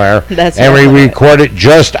somewhere, That's and we what it is. record it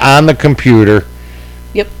just on the computer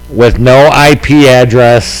Yep. with no IP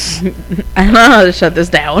address. I don't know how to shut this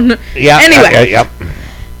down. Yeah. Anyway. Yep.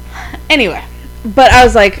 Anyway, but I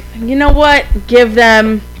was like, you know what? Give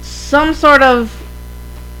them some sort of.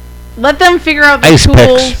 Let them figure out the Ice tools.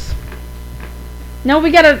 picks. No,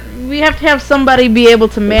 we have to have somebody be able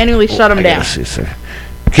to manually shut them I down. gotta see, sir.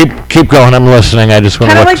 Keep going. I'm listening. I just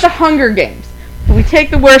want to Kind of look. like the Hunger Games. We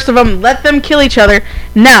take the worst of them, let them kill each other.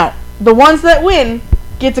 Now, the ones that win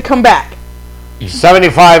get to come back.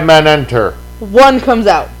 75 men enter. One comes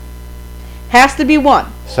out. Has to be one.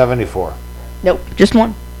 74. Nope, just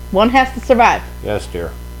one. One has to survive. Yes,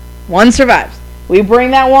 dear. One survives. We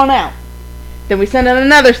bring that one out. Then we send in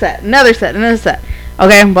another set, another set, another set.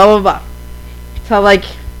 Okay, blah, blah, blah. So, like,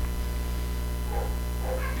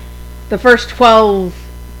 the first 12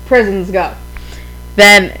 prisons go.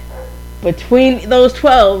 Then, between those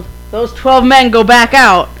 12 men go back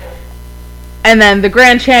out, and then the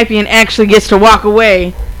grand champion actually gets to walk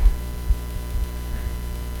away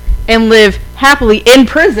and live happily in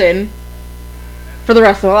prison for the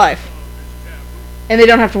rest of their life. And they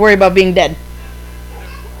don't have to worry about being dead.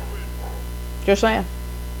 Just saying.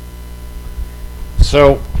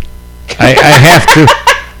 So, I have to.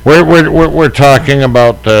 We're talking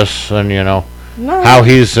about this, and you know No. how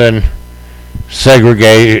he's in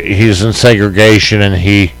segregation, and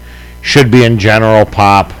he should be in general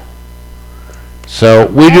pop. So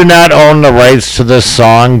we do not own the rights to this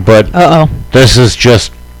song, but Uh-oh. this is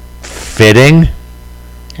just fitting.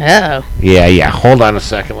 Uh-oh. Yeah. Hold on a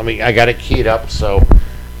second. I got it keyed up. So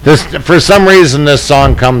this, for some reason, this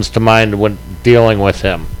song comes to mind when dealing with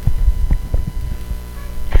him.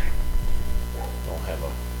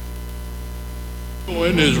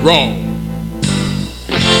 Doing is wrong,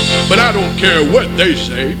 but I don't care what they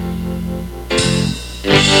say,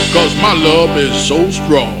 'cause my love is so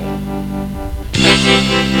strong.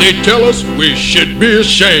 They tell us we should be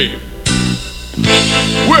ashamed.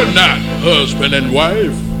 We're not husband and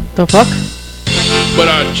wife, The fuck? but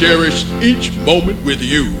I cherish each moment with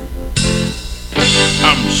you.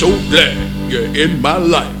 I'm so glad you're in my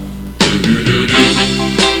life.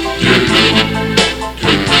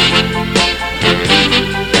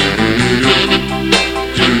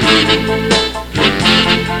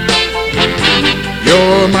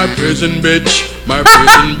 You're my prison bitch, my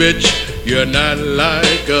prison bitch. You're not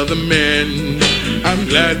like other men. I'm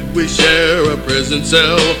glad we share a prison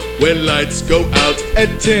cell when lights go out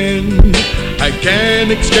at 10. I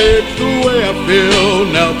can't escape the way I feel,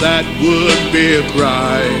 now that would be a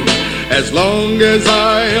crime. As long as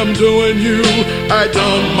I am doing you, I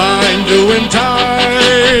don't mind doing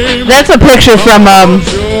time. That's a picture from,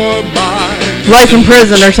 You're my Life in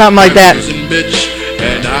Prison or something like that. prison bitch,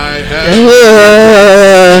 and I have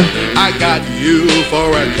I got you for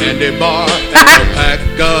a candy bar and a pack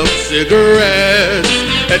of cigarettes.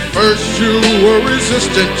 At first you were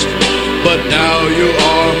resistant, but now you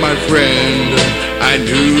are my friend. I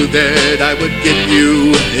knew that I would get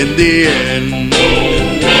you in the end.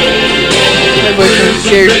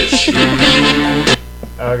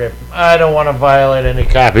 Okay, I don't want to violate any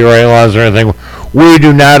copyright laws or anything. We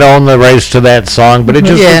do not own the rights to that song, but it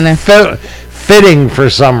just Yeah, was fitting for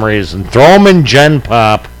some reason. Throw them in Gen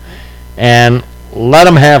Pop and let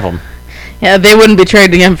them have them. Yeah, they wouldn't be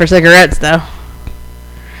trading him for cigarettes, though.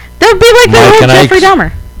 That would be like the Mike whole and Jeffrey Ike's.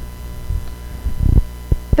 Dahmer.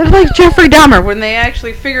 That's like Jeffrey Dahmer when they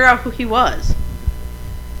actually figure out who he was.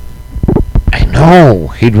 I know.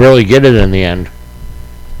 He'd really get it in the end.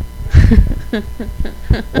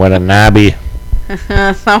 What a knobby.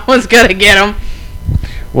 Someone's gonna get him.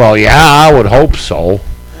 Well, yeah, I would hope so.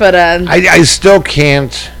 But, I still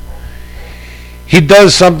can't. He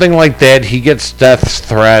does something like that. He gets death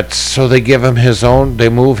threats, so they give him his own. They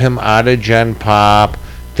move him out of Gen Pop.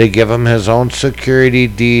 They give him his own security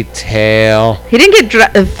detail. he didn't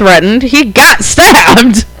get threatened. He got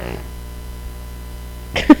stabbed.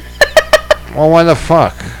 Well, why the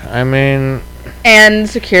fuck? I mean, And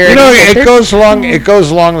security. you know, it There's- goes along. It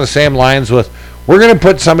goes along the same lines with. We're gonna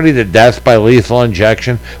put somebody to death by lethal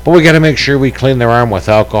injection, but we gotta make sure we clean their arm with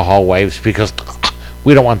alcohol wipes because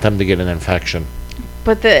we don't want them to get an infection.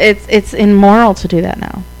 But it's immoral to do that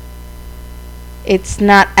now. It's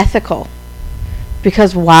not ethical.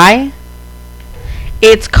 Because why?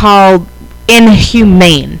 It's called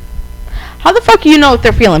inhumane. How the fuck do you know if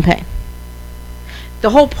they're feeling pain? The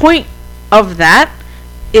whole point of that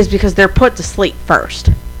is because they're put to sleep first.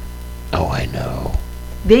 Oh, I know.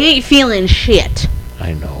 They ain't feeling shit.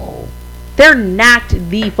 I know. They're knocked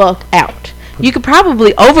the fuck out. You could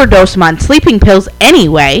probably overdose them on sleeping pills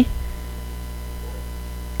anyway.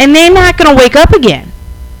 And they're not going to wake up again.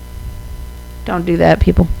 Don't do that,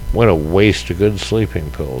 people. What a waste of good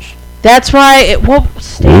sleeping pills. That's why it won't We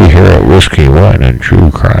stay. here at Whiskey, Wine, and True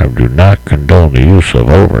Crime do not condone the use of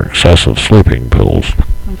excessive sleeping pills.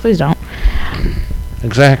 Please don't.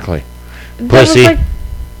 Exactly. That was Pussy. like-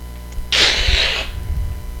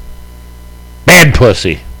 Bad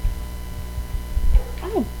pussy.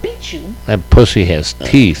 I'm going to beat you. That pussy has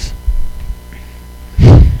teeth.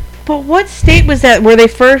 But what state was that where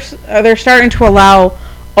they're starting to allow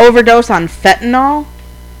overdose on fentanyl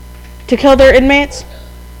to kill their inmates?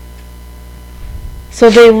 So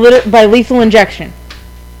they by lethal injection.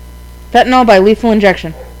 Fentanyl by lethal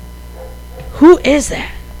injection. Who is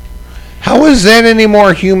that? How is that any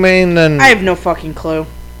more humane than... I have no fucking clue.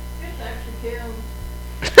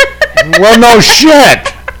 Well, no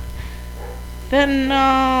shit!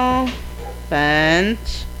 Fentanyl.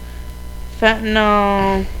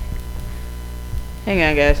 Fentanyl. Hang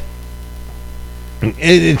on, guys.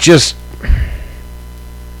 It just...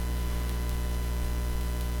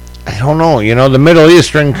 I don't know. You know, the Middle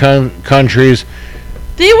Eastern countries...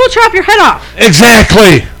 They will chop your head off.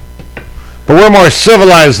 Exactly! But we're more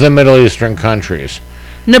civilized than Middle Eastern countries.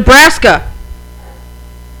 Nebraska.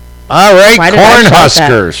 All right, Why did I shout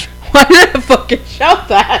that? Cornhuskers. Why did I fucking shout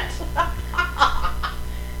that?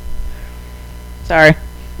 Sorry.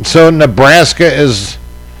 So Nebraska is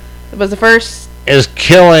It was the first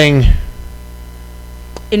killing...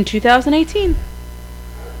 in 2018.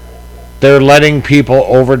 They're letting people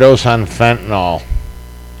overdose on fentanyl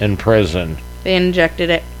in prison. They injected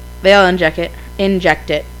it. They'll inject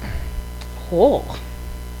it. Oh.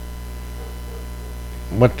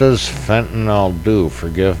 What does fentanyl do?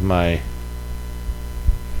 Forgive my...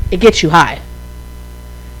 It gets you high.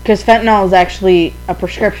 Because fentanyl is actually a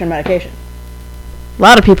prescription medication. A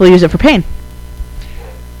lot of people use it for pain.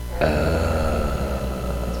 It's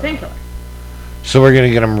a painkiller. So we're going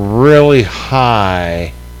to get them really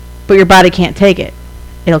high. But your body can't take it.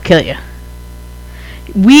 It'll kill you.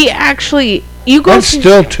 We actually... You go That's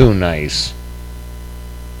still too nice.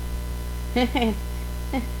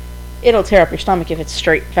 It'll tear up your stomach if it's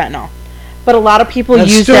straight fentanyl. But a lot of people That's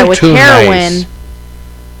use still that with too heroin nice.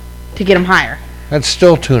 to get them higher. That's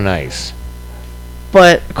still too nice.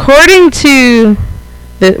 But according to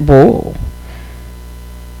the... Whoa.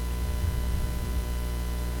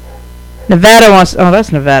 Nevada wants... Oh,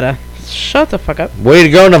 that's Nevada. Shut the fuck up. Way to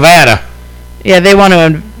go, Nevada. Yeah, they want to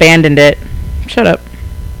abandon it. Shut up.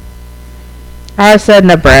 I said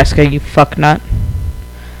Nebraska, you fucknut.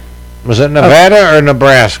 Was it Nevada or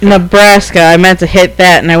Nebraska? Nebraska. I meant to hit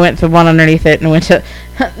that, and I went to one underneath it, and went to...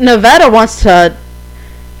 Nevada wants to...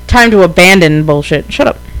 Time to abandon bullshit. Shut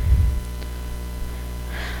up.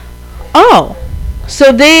 Oh.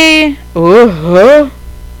 So they... The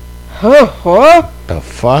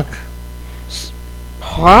fuck?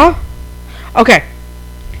 Huh? Okay.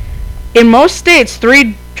 In most states,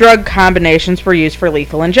 3 drug combinations were used for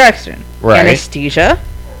lethal injection. Right. Anesthesia,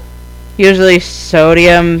 usually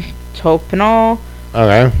sodium topenol,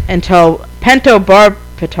 Okay. and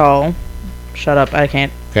pentobarbital. Shut up, I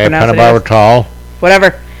can't Okay, pronounce it. pentobarbital.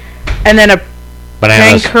 Whatever. And then a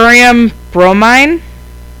Bananas. pancuronium bromine,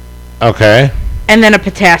 Okay. and then a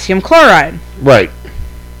potassium chloride. Right.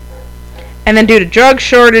 And then due to drug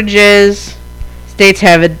shortages, states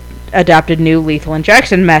have adopted new lethal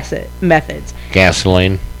injection methods.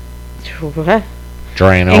 Gasoline.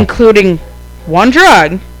 Drano. Including one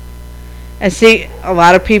drug. And see, a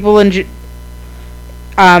lot of people 8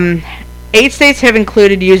 states have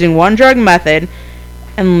included using one drug method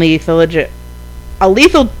and a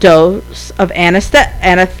lethal dose of anesthetic.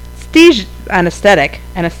 Anesthetic?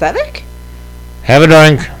 Have a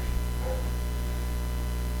drink.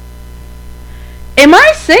 Am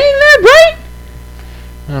I saying that right?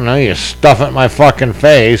 I don't know, you stuff it in my fucking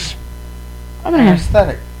face. I'm gonna have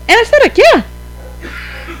Anesthetic, anesthetic, yeah.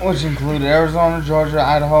 which included Arizona, Georgia,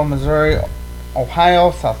 Idaho, Missouri,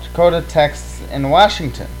 Ohio, South Dakota, Texas, and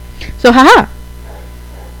Washington. So, haha.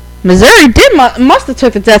 Missouri must have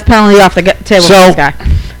took the death penalty off the table for this guy.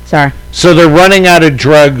 Sorry. So they're running out of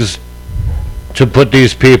drugs to put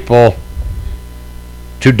these people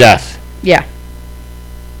to death. Yeah.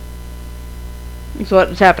 That's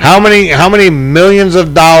what's happening. How many millions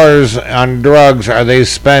of dollars on drugs are they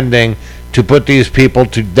spending to put these people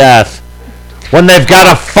to death when they've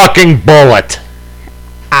got a fucking bullet?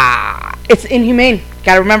 It's inhumane.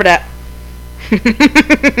 Gotta remember that.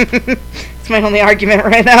 It's my only argument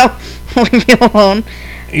right now. Leave me alone.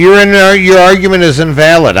 Your argument is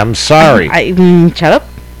invalid. I'm sorry. Shut up.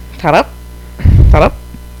 Shut up. Shut up.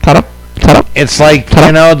 Shut up. Shut up. It's like,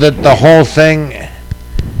 the whole thing.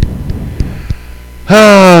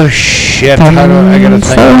 Oh, shit. I gotta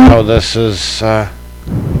think of how this is.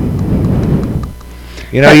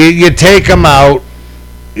 You take them out.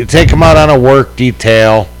 You take them out on a work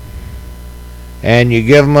detail. And you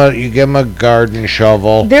give them a garden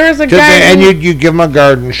shovel. There is a guy. And you give them a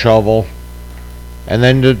garden shovel. And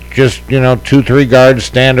then just 2-3 guards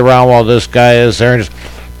stand around while this guy is there and just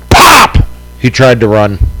pop! He tried to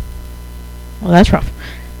run. Well, that's rough.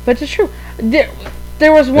 But it's true. There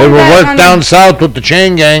was one It would guy work down south with the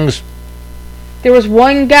chain gangs. There was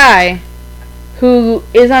one guy who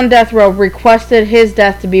is on death row requested his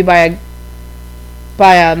death to be by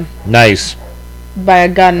a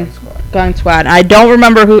gun squad. I don't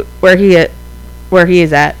remember where he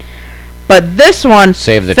is at. But this one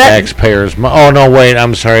save the taxpayers. Oh no, wait!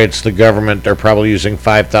 I'm sorry. It's the government. They're probably using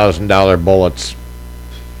 $5,000 bullets.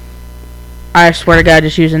 I swear to God,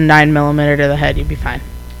 just using 9mm to the head, you'd be fine.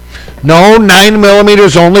 No,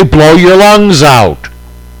 9mm only blow your lungs out.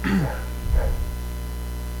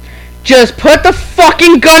 Just put the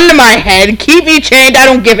fucking gun to my head. Keep me chained. I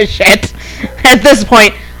don't give a shit. At this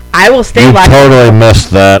point, I will stay alive. You totally missed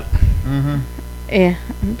that. Yeah,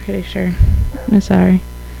 I'm pretty sure. I'm sorry.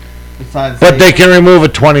 But they can remove a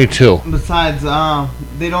 .22. Besides,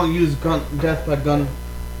 they don't use death by gun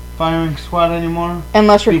firing squad anymore.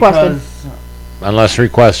 Unless requested. Unless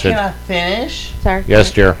requested. Can I finish? Sorry. Yes,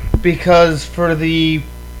 dear. Because for the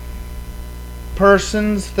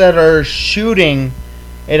persons that are shooting,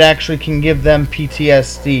 it actually can give them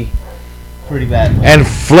PTSD pretty bad. And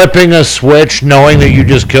flipping a switch, knowing that you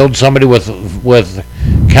just killed somebody with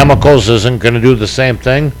chemicals, isn't going to do the same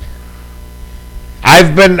thing. I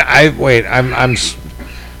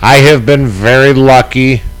have been very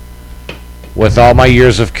lucky with all my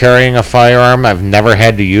years of carrying a firearm. I've never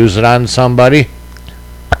had to use it on somebody.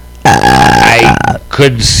 I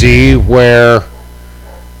could see where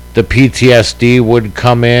the PTSD would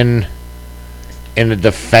come in a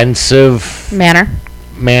defensive manner.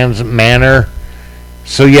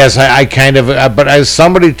 So yes, I kind of, but as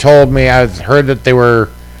somebody told me, I've heard that they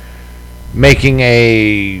were making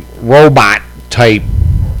a robot type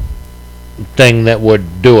thing that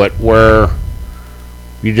would do it, where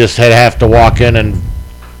you just have to walk in and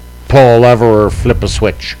pull a lever or flip a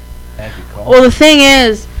switch. Well, the thing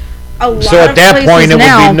is, so at that point, it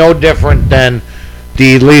would be no different than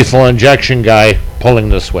the lethal injection guy pulling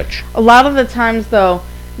the switch. A lot of the times, though,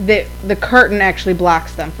 the curtain actually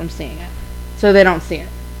blocks them from seeing it, so they don't see it.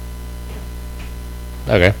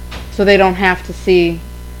 Okay. So they don't have to see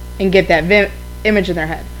and get that image in their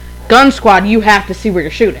head. Gun squad, you have to see where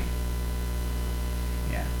you're shooting.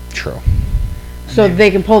 Yeah. True. So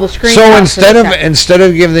they can pull the screen. So instead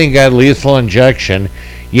of giving the guy lethal injection,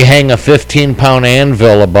 you hang a 15-pound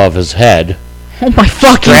anvil above his head. Oh my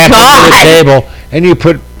fucking God! Strap it to the table, and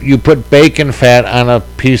you put bacon fat on a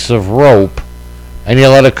piece of rope, and you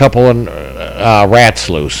let a couple of rats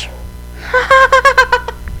loose.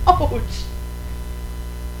 Ouch!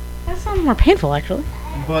 That sounds more painful, actually.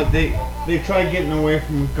 But they tried getting away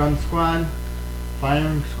from gun squad,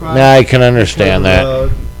 firing squad. Nah, I can understand that.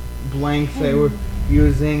 The blanks they were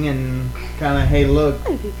using, and kind of, hey, look,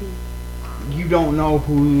 you don't know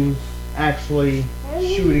who's actually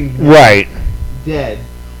shooting him right dead.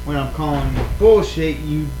 When I'm calling you bullshit,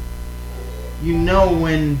 you know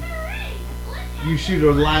when you shoot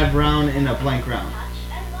a live round in a blank round.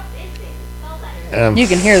 You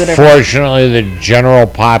can hear the difference. Fortunately, the general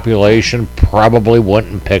population probably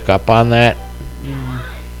wouldn't pick up on that.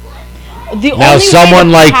 Now,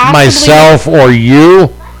 someone like myself or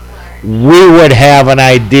you, we would have an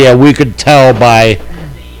idea. We could tell by...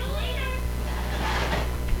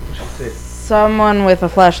 Someone with a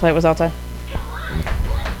flashlight was outside.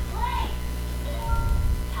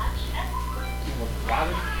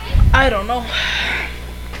 I don't know.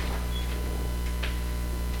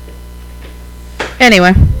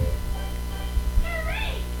 Anyway.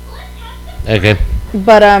 Okay.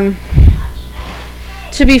 But,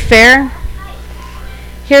 to be fair,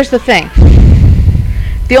 here's the thing.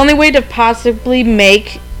 The only way to possibly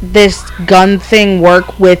make this gun thing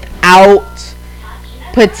work without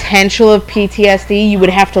potential of PTSD, you would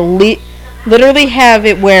have to literally have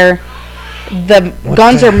it where the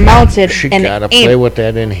guns are mounted She and gotta play with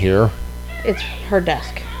that in here. It's her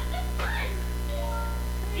desk.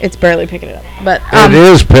 It's barely picking it up, but it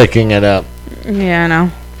is picking it up. Yeah, I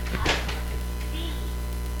know.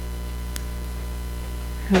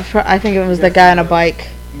 I think it was the guy on a bike.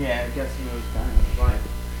 Yeah, I guess it was the guy on a bike.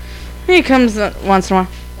 He comes once in a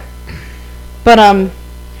while. But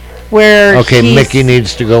where Okay, he's- Mickey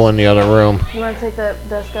needs to go in the other room. You want to take the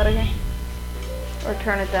desk out again, or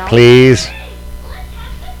turn it down? Please.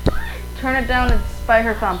 Turn it down. It's by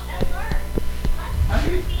her thumb. How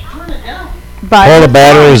do you turn it down? By Pull her the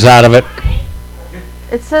batteries out of it. thumb.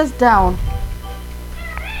 It says down.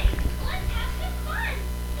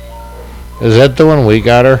 Is that the one we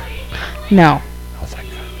got her? No, Oh, thank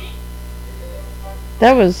God.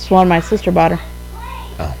 that was one my sister bought her.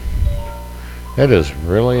 That is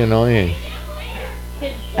really annoying.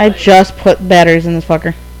 I just put batteries in this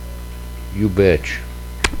fucker. You bitch.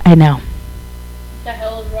 I know. What the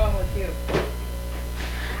hell is wrong with you?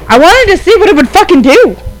 I wanted to see what it would fucking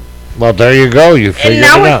do, Well, there you go. You figured and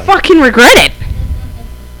now it I out. fucking regret it.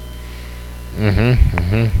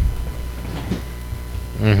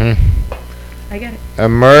 I get it. A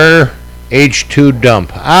murder H2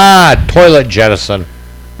 dump. Ah, toilet jettison.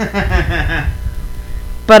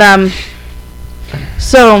 But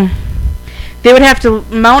so they would have to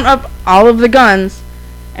mount up all of the guns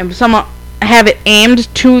and somehow have it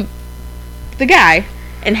aimed to the guy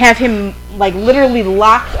and have him like literally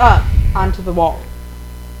locked up onto the wall.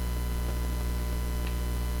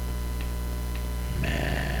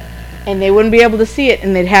 And they wouldn't be able to see it,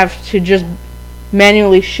 and they'd have to just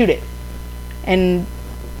manually shoot it. And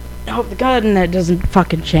hope to God and that doesn't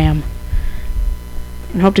fucking jam.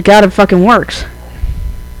 And hope to God it fucking works.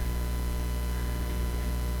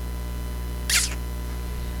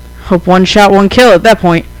 Hope one shot, one kill at that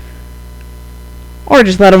point. Or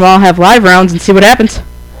just let them all have live rounds and see what happens.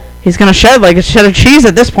 He's gonna shed like a shed of cheese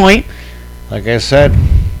at this point. Like I said,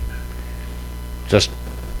 just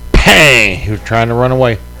bang. He was trying to run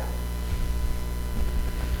away.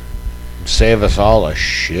 Save us all a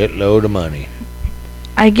shitload of money.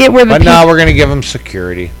 I get where the But now we're going to give him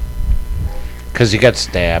security. Because he got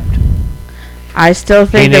stabbed. I still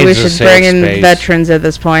think that we needs a should safe bring in space. veterans at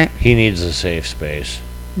this point. He needs a safe space.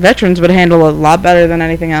 Veterans would handle a lot better than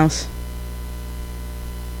anything else.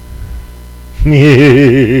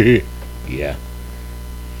 Yeah.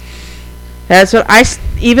 That's what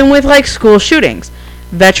even with like school shootings,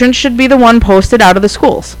 veterans should be the one posted out of the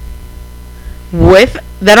schools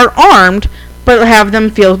that are armed, but have them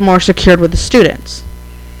feel more secured with the students.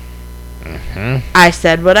 I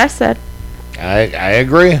said what I said. I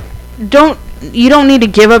agree. You don't need to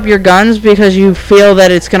give up your guns because you feel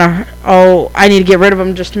that it's gonna. Oh, I need to get rid of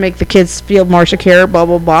them just to make the kids feel more secure. Blah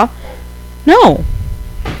blah blah. No.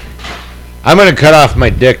 I'm going to cut off my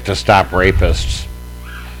dick to stop rapists.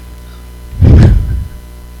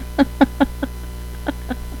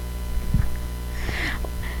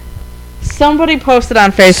 Somebody posted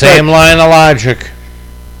on Facebook. Same line of logic.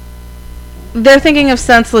 They're thinking of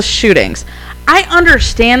senseless shootings. I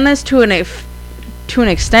understand this to an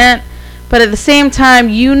extent, but at the same time,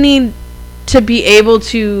 you need to be able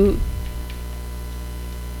to.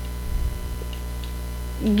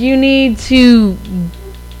 You need to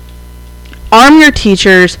arm your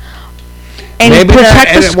teachers and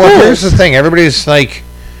protect the schools. Well, here's the thing. Everybody's like,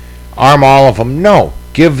 arm all of them. No.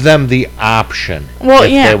 Give them the option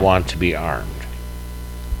if they want to be armed.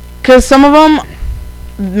 Because some of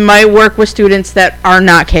them might work with students that are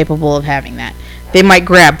not capable of having that. They might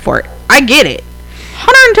grab for it. I get it.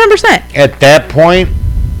 110%. At that point,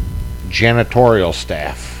 janitorial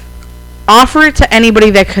staff. Offer it to anybody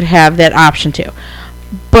that could have that option too.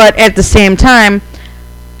 But at the same time,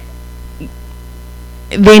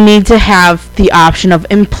 they need to have the option of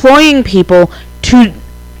employing people to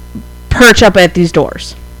perch up at these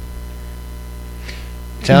doors.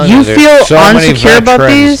 You feel unsecure about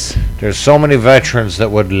these? There's so many veterans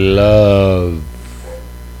that would love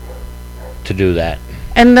to do that.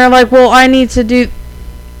 And they're like, well, I need to do...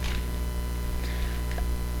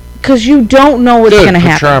 Because you don't know what's going to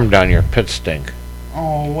happen. Put your arm down, your pit stink.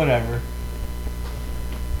 Oh, whatever.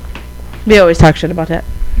 We always talk shit about that.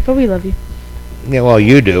 But we love you. Yeah, well,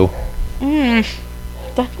 you do.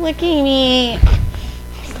 Stop licking me.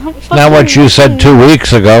 Not what you said 2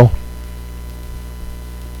 weeks ago.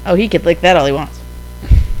 Oh, he could lick that all he wants.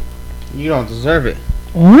 You don't deserve it.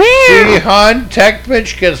 See, hon, Tech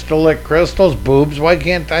Bitch gets to lick Crystal's boobs. Why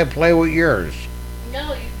can't I play with yours?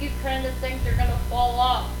 No, you keep trying to think they're gonna fall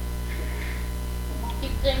off. You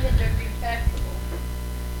keep thinking they're detachable.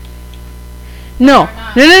 No.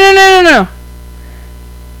 No.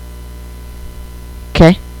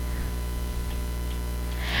 Okay.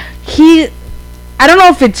 I don't know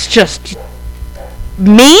if it's just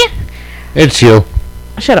me. It's you.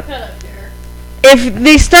 Shut up. Shut up, Derek. If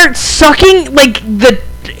they start sucking, like,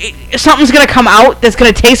 something's gonna come out that's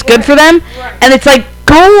gonna taste good for them, Right. and it's like,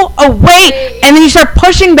 go away, and then you start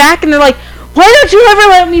pushing back, and they're like, Why don't you ever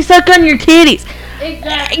let me suck on your titties?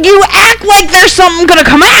 Exactly. You act like there's something gonna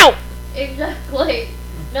come out. Exactly.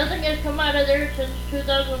 Nothing has come out of there since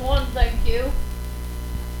 2001, thank you.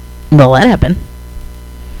 Well, that happened.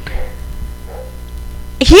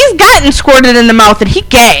 He's gotten squirted in the mouth and he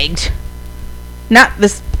gagged. Not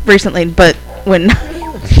this recently, but when when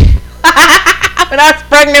I was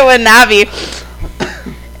pregnant with Navi,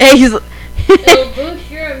 he's It'll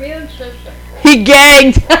boost your immune system. he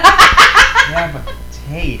gagged. Yeah, but the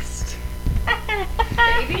taste.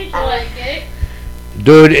 Babies like it.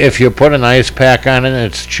 Dude, if you put an ice pack on it and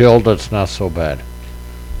it's chilled, it's not so bad.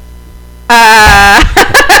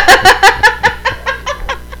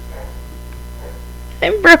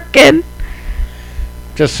 I'm broken.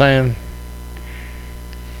 Just saying.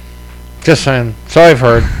 Just saying. So I've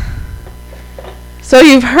heard. So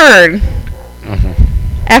you've heard.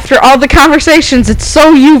 After all the conversations, it's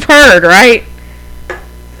so you've heard, right?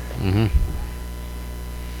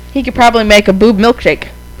 He could probably make a boob milkshake.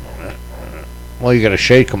 Well, you gotta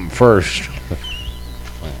shake them first.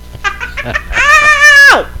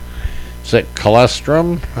 Ow! Is it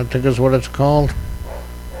colostrum? I think is what it's called.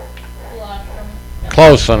 Colostrum.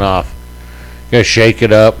 Close enough. You gotta shake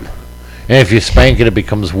it up. And if you spank it, it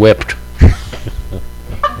becomes whipped.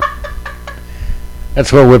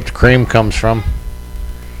 That's where whipped cream comes from.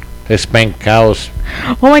 They spank cows.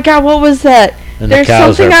 Oh my god, what was that? And There's the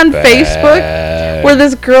cows something are on bad. Facebook where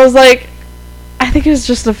this girl's like, I think it was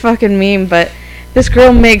just a fucking meme, but this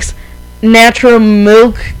girl makes natural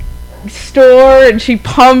milk store and she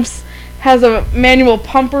has a manual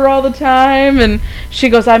pumper all the time, and she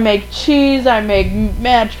goes, I make cheese, I make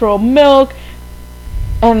natural milk,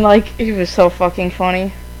 and like, it was so fucking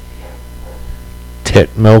funny.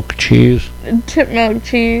 Tit milk cheese. Tip milk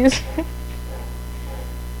cheese.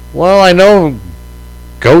 Well, I know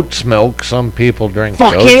goat's milk. Some people drink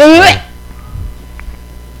Fuck goat's you. milk.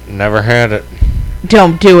 Never had it.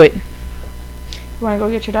 Don't do it. You wanna go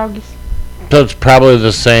get your doggies? So it's probably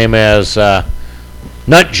the same as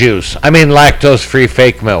nut juice. I mean lactose-free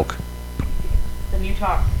fake milk. Then you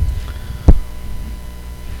talk.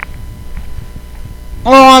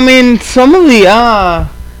 Oh, I mean, some of the, that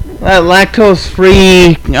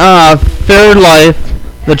lactose-free,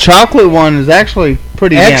 Fairlife, the chocolate one is actually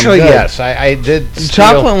pretty Actually, damn good. yes. I did The steal...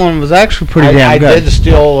 chocolate one was actually pretty damn I good. did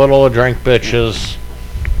steal a little of Drink Bitches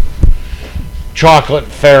chocolate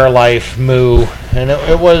Fairlife moo, and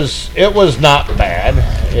it was not bad.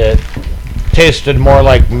 It tasted more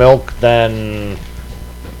like milk than...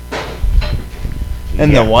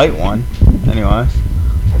 And Yeah. the white one, anyways.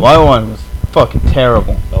 White one was fucking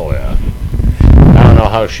terrible. Oh, yeah. I don't know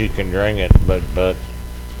how she can drink it, but... When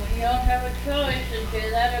you don't have a choice, it's do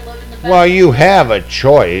that or live in the best. Well, you have a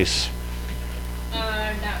choice. Not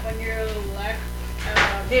when you're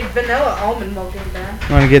The vanilla almond milk ain't bad.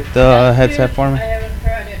 You want to get the headset for I me? haven't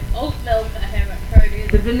tried it. Oat milk, I haven't tried The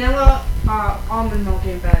either. vanilla almond milk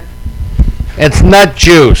ain't bad. It's nut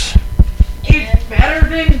juice. It's better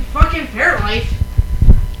than fucking Fairlife.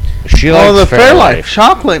 She Oh, likes the Fairlife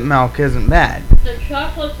chocolate milk isn't bad. The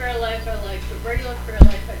chocolate Fairlife I like, the regular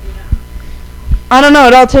Fairlife I do not. I don't know,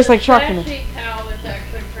 it all tastes like chocolate. Sassy cow is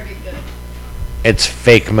actually pretty good. It's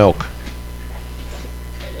fake milk.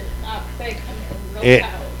 It is not fake, I mean, real It-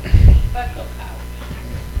 cows. Special cows.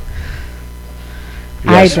 I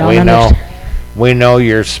Yes, don't we know. understand. We know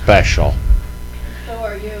you're special. So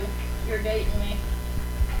are you. You're dating me.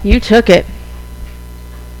 You took it.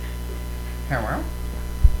 Hello?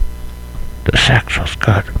 The sex was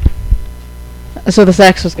good. So the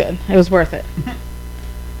sex was good. It was worth it.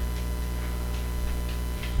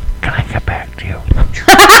 Can I get back to you?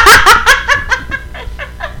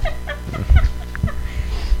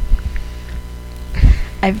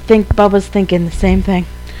 I think Bubba's thinking the same thing.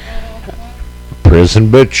 Prison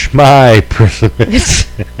bitch, my prison bitch.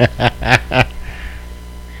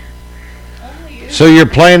 Only you. So you're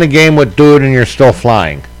playing a game with dude and you're still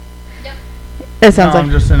flying. That sounds No, I'm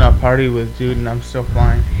like just in a party with dude and I'm still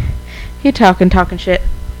flying. you talking shit.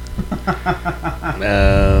 Thought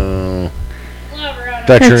you were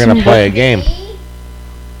That's gonna me. play a game.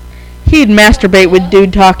 He'd masturbate with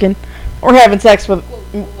dude talking, or having sex with,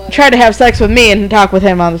 try to have sex with me and talk with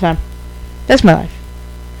him all the time. That's my life.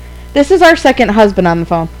 This is our second husband on the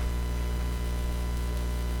phone.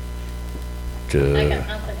 I got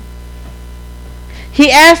nothing.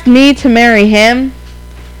 He asked me to marry him,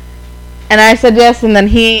 and I said yes, and then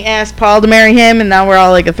he asked Paul to marry him, and now we're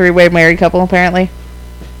all like a three-way married couple, apparently.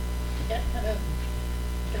 Yeah, kind of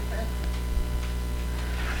different.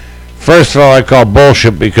 First of all, I call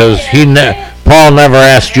bullshit because Paul never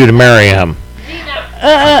asked you to marry him.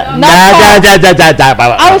 Nina. Not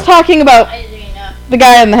Paul. I was talking about I The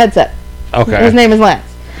guy in the headset. Okay. His name is Lance.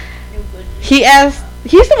 He asked.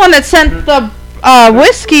 He's the one that sent the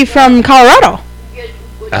whiskey from Colorado.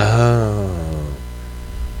 Oh.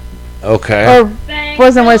 Okay. Or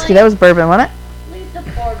wasn't whiskey. That was bourbon, wasn't it? Leave the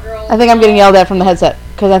poor girl. I think I'm getting yelled at from the headset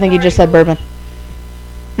because I think he just said bourbon.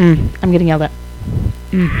 I'm getting yelled at.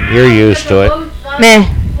 You're used to it. Meh.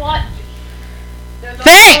 What?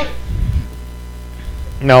 Fang!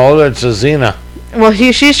 No, that's a Xena. Well,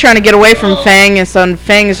 she's trying to get away from Fang, and so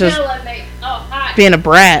Fang is just being a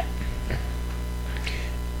brat.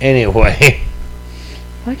 Anyway.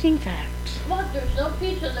 Fucking fact. What? There's no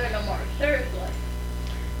pizza there no more. Seriously.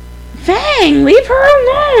 Fang, leave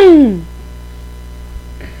her alone.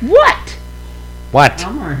 What? What?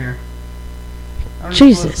 I'm right here. I'm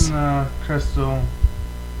Jesus. Crystal.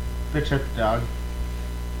 Bitch at the dog.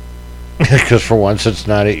 Because for once it's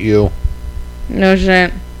not at you. No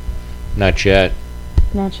shit. Not yet.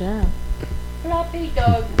 Not yet. Floppy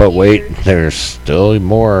dog. But wait, there's still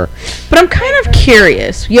more. But I'm kind of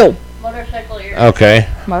curious. Yo. Motorcycle ears. Okay.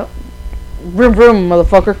 Vroom vroom,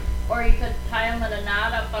 motherfucker. Or you could tie them in a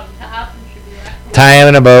knot up on top and should be that cool. Tie him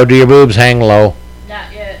in a bow. Do your boobs hang low?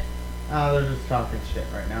 Not yet. Oh, they're just talking shit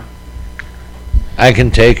right now. I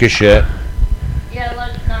can take a shit. Yeah,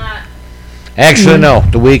 let's not. Actually, no.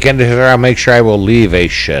 The weekend is here. I'll make sure I will leave a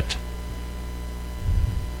shit.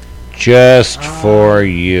 Just for A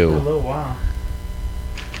you. little while.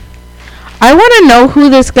 I want to know who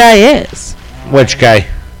this guy is. Which guy?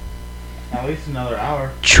 At least another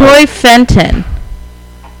hour. Troy Fenton.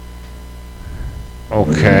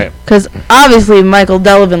 Okay. Because obviously Michael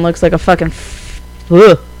Delavan looks like a fucking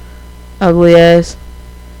ugly ass.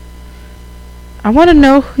 I want to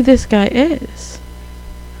know who this guy is.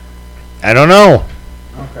 I don't know.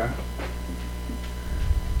 Okay.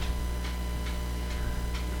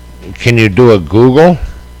 Can you do a Google?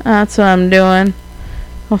 That's what I'm doing.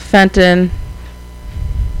 Well, Fenton.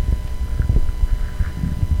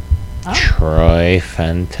 Troy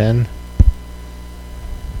Fenton.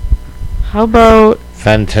 How about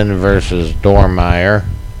Fenton versus Dormeyer.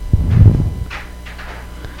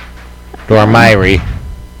 Dormyrie.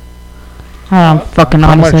 I don't fucking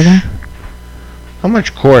honestly. How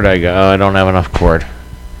much cord I got? Oh, I don't have enough cord.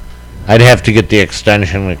 I'd have to get the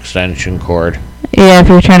extension cord Yeah, if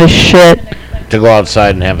you're trying to shit. to go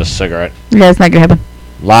outside and have a cigarette. Yeah, it's not gonna happen.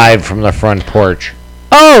 Live from the front porch.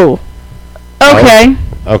 Oh. Okay.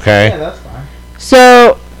 Okay. Yeah, that's fine.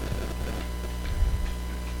 So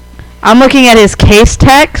I'm looking at his case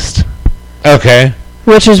text, Okay.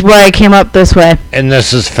 which is why I came up this way. And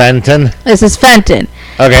this is Fenton. This is Fenton.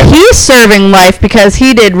 Okay. He's serving life because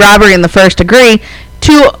he did robbery in the first degree,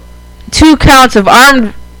 two counts of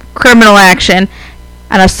armed criminal action,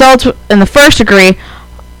 and assault in the first degree,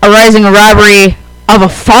 arising a robbery of a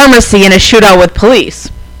pharmacy in a shootout with police.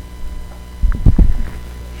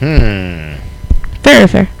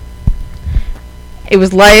 Fair. It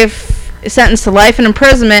was sentenced to life in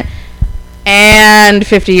imprisonment and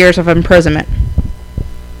 50 years of imprisonment.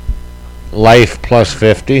 Life plus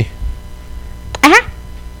 50. Uh-huh.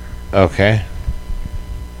 Okay.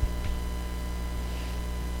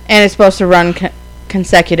 And it's supposed to run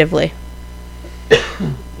consecutively.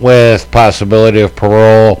 With possibility of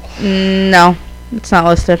parole. No, it's not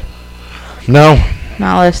listed. No.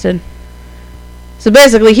 Not listed. So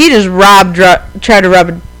basically, he just tried to rob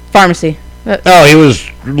a pharmacy. Oh, he was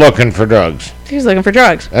looking for drugs He was looking for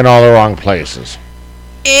drugs. in all the wrong places.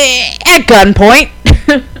 At gunpoint.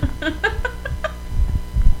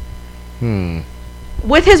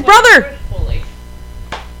 With his brother.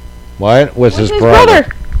 What? With his His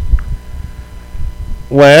brother.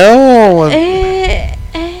 Well,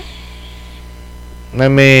 I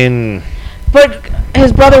mean, But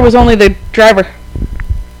his brother was only the driver.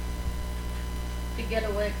 The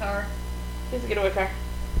getaway car. He's a getaway car.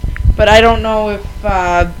 But I don't know if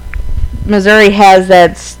Missouri has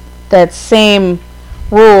that same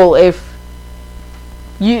rule. If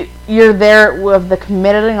you're there with the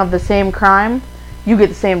committing of the same crime, you get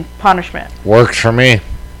the same punishment. works for me.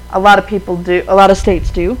 A lot of people do. A lot of states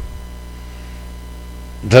do.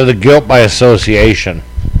 The guilt by association.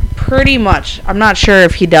 Pretty much. I'm not sure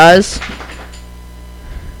if he does.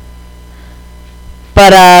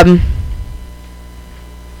 But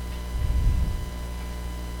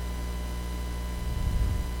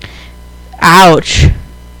ouch.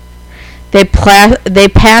 They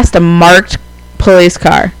passed a marked police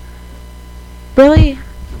car. Really?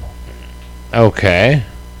 Okay.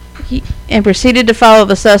 And proceeded to follow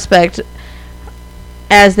the suspect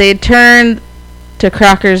as they turned to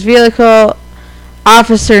Crocker's vehicle.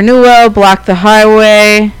 Officer Newell blocked the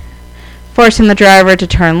highway, forcing the driver to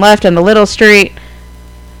turn left on the Little Street.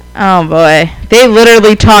 Oh boy, they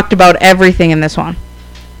literally talked about everything in this one.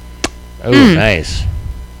 Oh, nice.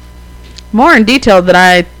 More in detail than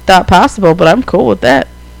I thought possible, but I'm cool with that.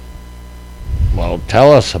 Well,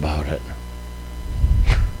 tell us about it.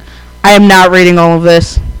 I am not reading all of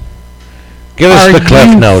this. Give us the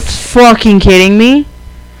cliff notes. Fucking kidding me?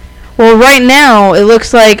 Well, right now it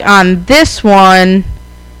looks like on this one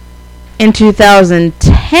in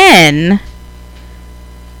 2010,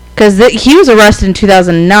 because he was arrested in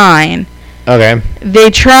 2009. Okay.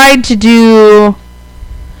 They tried to do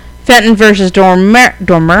Fenton versus Dormer,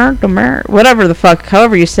 whatever the fuck,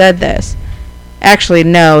 however you said this. Actually,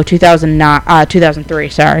 no, 2003,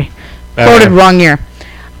 sorry. Quoted wrong year.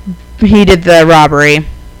 He did the robbery.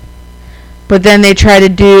 But then they tried to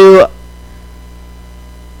do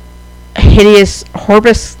hideous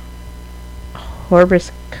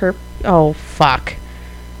oh, fuck.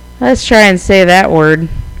 Let's try and say that word.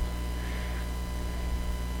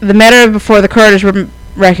 The matter before the court is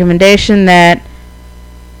recommendation that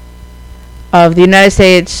of the United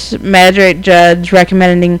States Magistrate Judge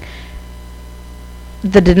recommending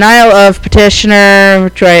the denial of petitioner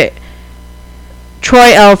Troy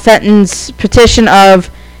L. Fenton's petition of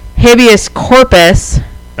habeas corpus.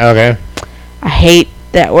 Okay. I hate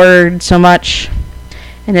that word so much.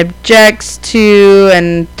 And objects to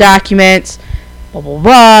and documents blah blah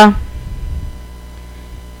blah.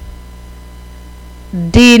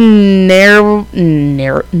 De novo,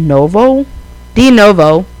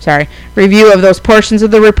 review of those portions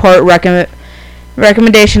of the report,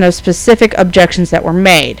 recommendation of specific objections that were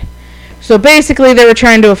made. So basically they were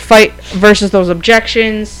trying to fight versus those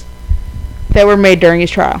objections that were made during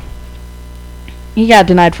his trial. He got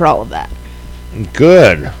denied for all of that.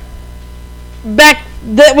 Good. That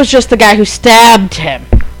was just the guy who stabbed him.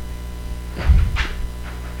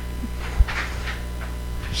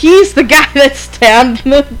 He's the guy that stabbed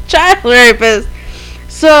the child rapist.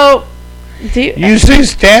 So, you say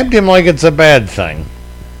stabbed him like it's a bad thing.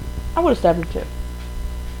 I would have stabbed him too.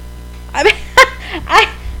 I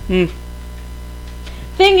mean,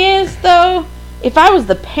 Thing is, though, if I was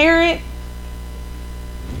the parent,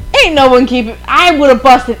 ain't no one keeping. I would have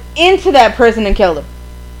busted into that prison and killed him.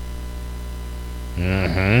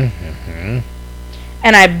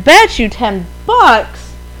 And I bet you $10,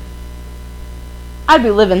 I'd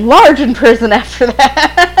be living large in prison after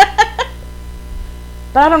that.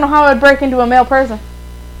 But I don't know how I'd break into a male prison.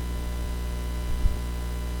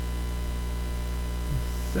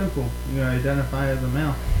 Simple. You identify as a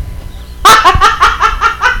male.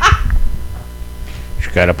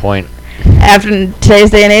 She's got a point. After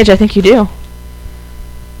today's day and age, I think you do.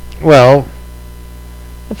 Well,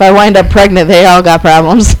 if I wind up pregnant, they all got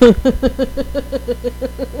problems. we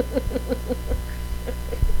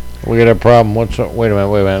got a problem. Wait a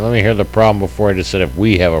minute. Let me hear the problem before I just said if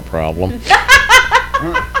we have a problem.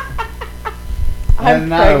 I'm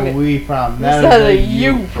not pregnant. A we problem. That's That not is a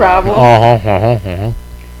you problem.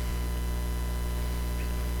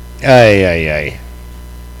 Ay.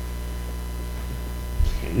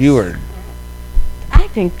 You were. I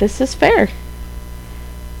think this is fair.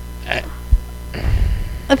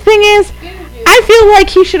 The thing is, I feel like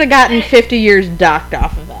he should have gotten 50 years docked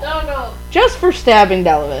off of that. No. Just for stabbing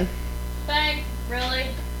Delavan. Thanks, really?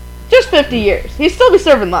 Just 50 years. He'd still be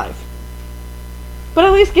serving life. But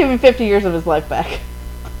at least give him 50 years of his life back.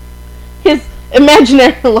 His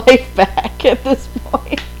imaginary life back at this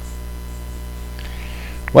point.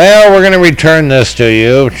 Well, we're going to return this to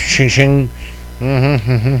you. Ching, ching.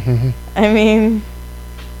 I mean...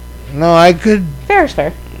 No, I could... Fair is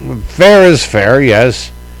fair. Fair is fair,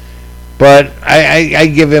 yes. But I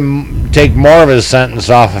give him... Take more of his sentence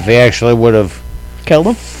off if he actually would have... Killed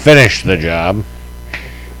him? Finished the job.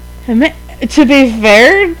 To be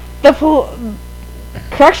fair, the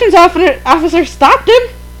corrections officer stopped him.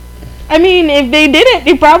 I mean, if they didn't,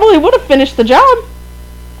 he probably would have finished the job.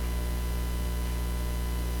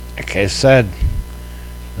 Like I said,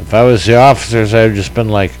 if I was the officers, I'd have just been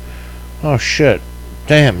like, oh shit,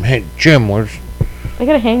 damn, hey Jim, where's... I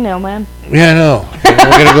got a hangnail, man. Yeah, I know.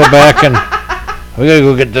 We're gonna go back and we gotta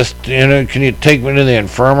go get this. You know, can you take me to the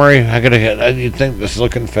infirmary? I gotta get. You think this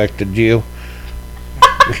look infected? Do you?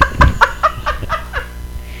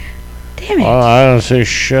 Damn it! Oh, I don't see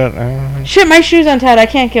shit. Shit, my shoe's untied. I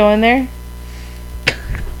can't go in there.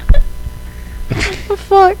 What the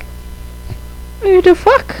fuck? What the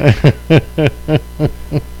fuck?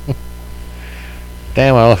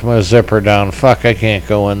 Damn, I left my zipper down. Fuck, I can't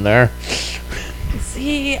go in there.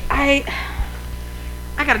 See, I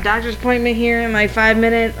got a doctor's appointment here in like 5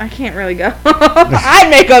 minutes. I can't really go. I'd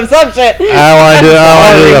make up some shit. I want to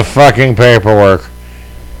do the fucking paperwork.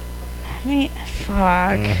 I mean,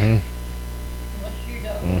 Fuck. Mm-hmm. Unless you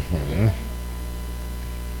know. Mm-hmm.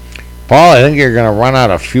 Paul, I think you're gonna run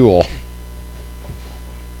out of fuel.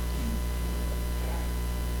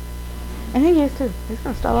 I think he is too. He's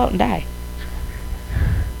gonna stall out and die.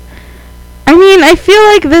 I mean, I feel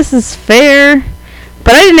like this is fair,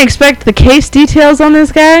 but I didn't expect the case details on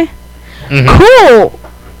this guy. Mhm. Cool.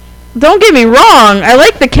 Don't get me wrong. I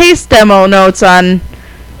like the case demo notes on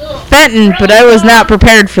Ugh. Fenton, but I was not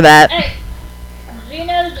prepared for that. Hey,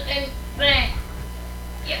 Xenos and Fang,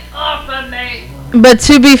 get off of me. But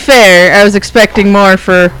to be fair, I was expecting more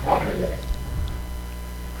for.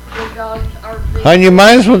 The dogs are big. And you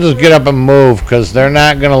might as well just get up and move, because they're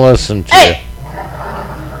not gonna listen to Hey!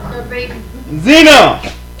 They're big. Xeno!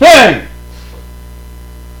 Fang!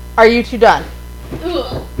 Are you two done?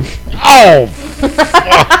 Ugh. you. Oh,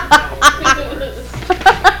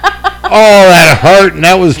 oh, that hurt, and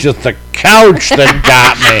that was just the couch that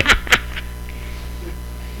got me.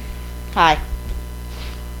 Hi.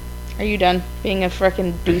 Are you done being a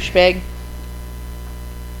frickin' douchebag?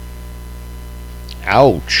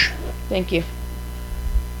 Ouch. Thank you.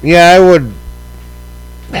 Yeah, I would.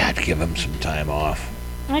 I'd give him some time off.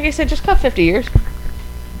 Like I said, just cut 50 years.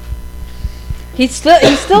 He's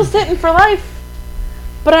still sitting for life.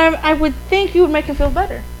 But I would think you would make him feel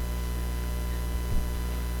better.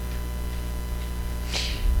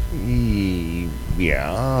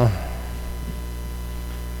 Yeah.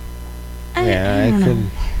 I Yeah, don't I know.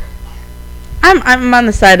 could. I'm on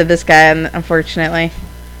the side of this guy, unfortunately.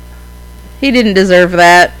 He didn't deserve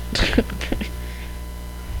that.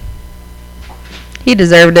 He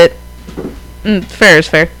deserved it. Fair is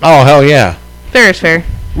fair. Oh, hell yeah. Fair is fair.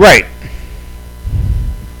 Right.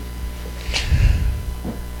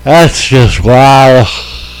 That's just wow.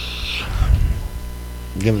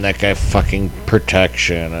 Giving that guy fucking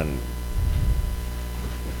protection and.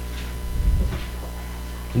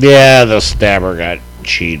 Yeah, the stabber got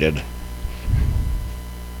cheated.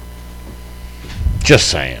 Just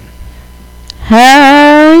saying.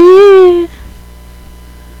 Hell yeah.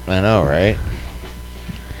 I know, right?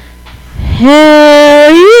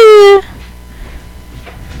 Hell yeah.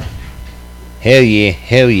 Hell yeah,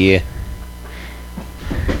 hell yeah.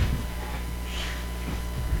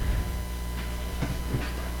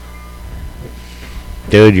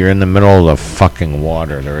 Dude, you're in the middle of the fucking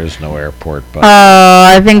water. There is no airport, but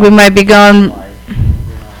I think we might be going.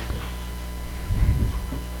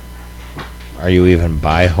 are you even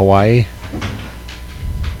by Hawaii?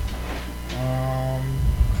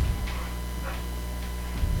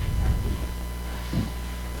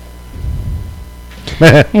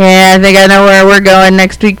 Yeah, I think I know where we're going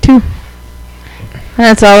next week too.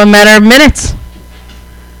 That's all a matter of minutes.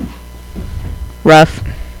 Rough.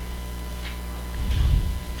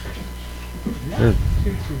 Too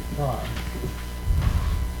far.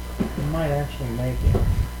 You might actually make it.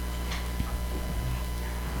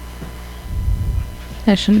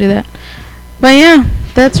 I shouldn't do that. But yeah,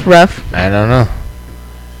 that's rough. I don't know.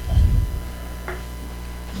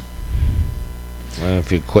 Well,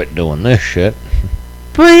 if you quit doing this shit.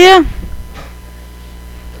 But yeah.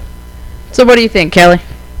 So what do you think, Kelly?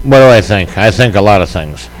 What do I think? I think a lot of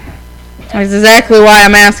things. That's exactly why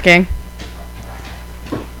I'm asking.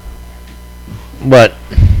 But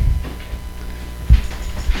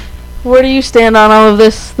Where do you stand on all of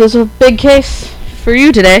this? There's a big case for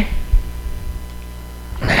you today.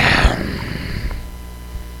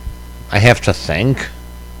 I have to think.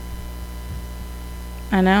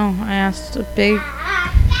 I know. I asked a big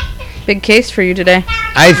case for you today.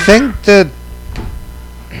 I think that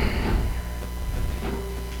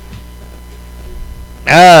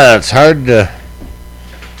it's hard to.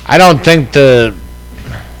 I don't think the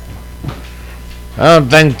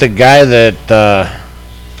guy that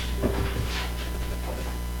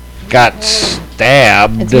got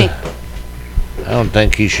stabbed. It's me. I don't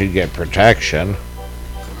think he should get protection.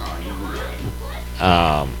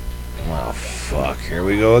 Well, fuck. Here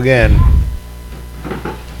we go again.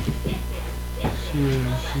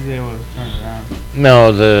 She's able to turn it on.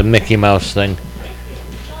 No, the Mickey Mouse thing.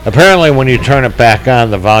 Apparently, when you turn it back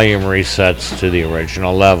on, the volume resets to the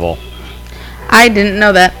original level. I didn't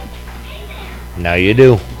know that. Now you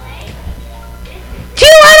do. Do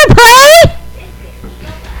you want to play?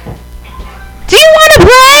 Do you want to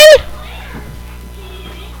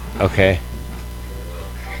play? Okay.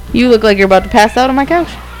 You look like you're about to pass out on my couch.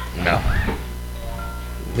 No.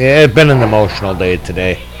 Yeah, it's been an emotional day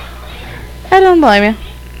today. I don't blame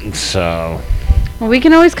you. So, Well, we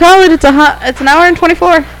can always call it. It's an hour and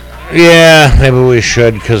 24. yeah, maybe we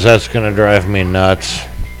should, because that's going to drive me nuts.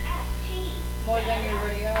 More than you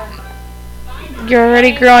already are. You're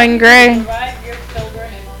already growing gray. Right? You're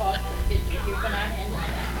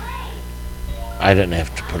I didn't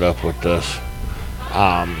have to put up with this.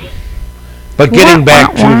 But getting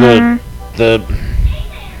back to the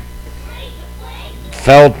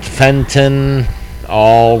Fenton,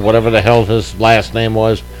 whatever the hell his last name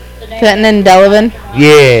was. Fenton and Delavan.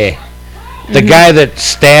 Yeah. The guy that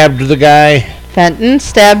stabbed the guy. Fenton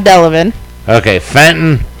stabbed Delavan. Okay,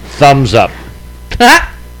 Fenton, thumbs up.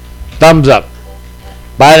 Thumbs up.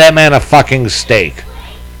 Buy that man a fucking steak.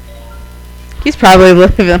 He's probably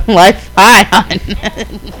living life high on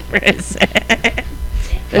prison.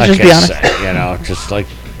 Let's just be honest. You know, just like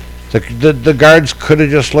the guards could have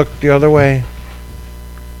just looked the other way.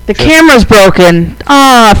 The camera's broken.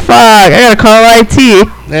 Oh, fuck. I gotta call IT.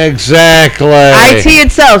 Exactly. IT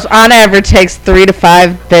itself, on average, takes 3 to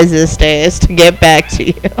 5 business days to get back to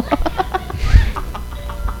you.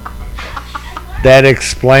 That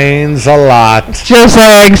explains a lot. Just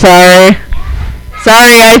saying, sorry.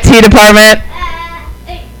 Sorry, IT department.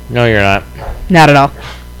 No, you're not. Not at all.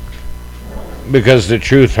 Because the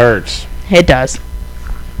truth hurts. It does.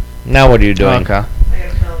 Now what are you doing? Okay.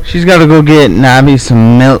 She's got to go get Nabi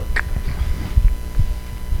some milk.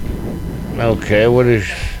 Okay, what is...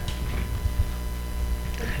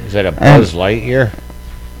 Is that a Buzz Lightyear?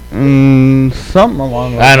 Something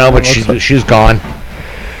along those I know, but lines. she's gone.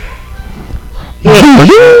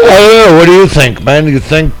 What do you think, Ben? Do you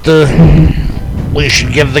think we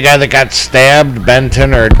should give the guy that got stabbed,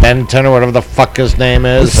 Benton or Denton or whatever the fuck his name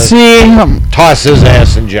is? See, Toss his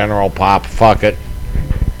ass in general, Pop. Fuck it.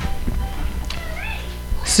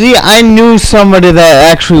 See, I knew somebody that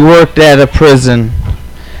actually worked at a prison,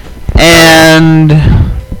 and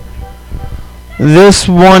this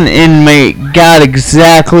one inmate got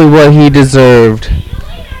exactly what he deserved,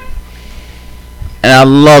 and I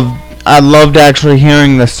loved actually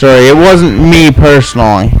hearing the story. It wasn't me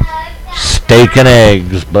personally, Steak and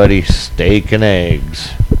eggs, buddy. Steak and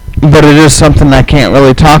eggs. but it is something I can't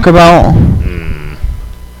really talk about.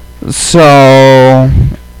 So,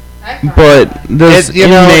 but this It- you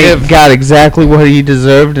know, inmate if- got exactly what he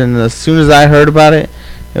deserved, and as soon as I heard about it,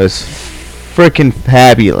 it was freaking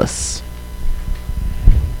fabulous.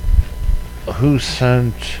 Who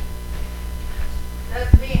sent...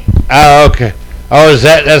 That's me. Oh, okay. Oh,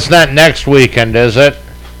 that's not next weekend, is it?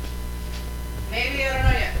 Maybe, I don't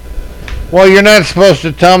know yet. Well, you're not supposed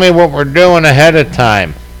to tell me what we're doing ahead of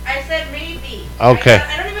time. I said maybe. Okay.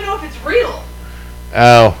 I don't even know if it's real.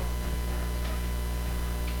 Oh.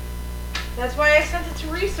 That's why I sent it to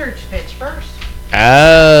Research Bitch first.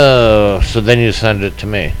 Oh, so then you send it to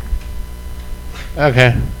me.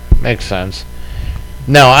 Okay, makes sense.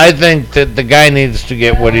 No, I think that the guy needs to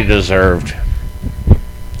get what he deserved.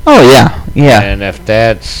 Oh yeah, yeah. And if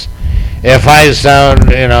I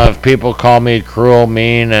sound, if people call me cruel,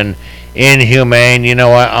 mean, and inhumane, you know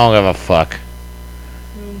what? I don't give a fuck.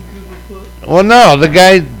 Well, no, the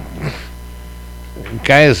guy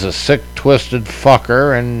is a sick, twisted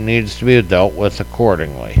fucker and needs to be dealt with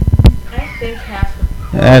accordingly. I think half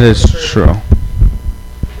of That is true.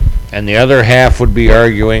 And the other half would be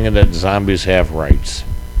arguing that zombies have rights.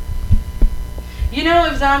 You know,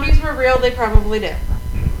 if zombies were real, they probably did.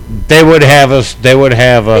 They would have a...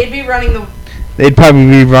 They'd be running the... They'd probably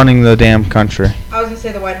be running the damn country. I was going to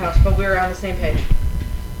say the White House, but we were on the same page.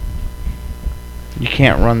 You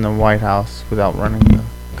can't run the White House without running the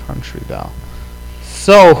country, though.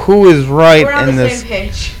 So, who is right We're on in the this same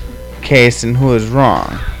page. case and who is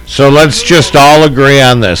wrong? So let's just all agree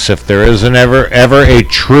on this. If there isn't ever a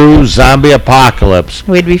true zombie apocalypse,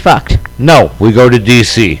 We'd be fucked. no, we go to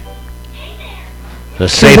D.C. The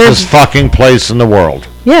safest fucking place in the world.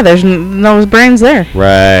 Yeah, there's no brains there.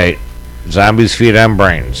 Right. Zombies feed on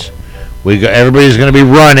brains. Everybody's going to be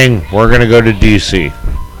running. We're going to go to D.C.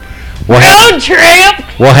 We'll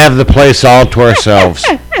have the place all to ourselves.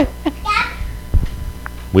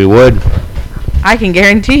 We would. I can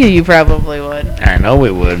guarantee you probably would. I know we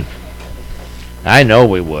would.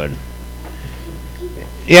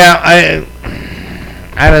 Yeah,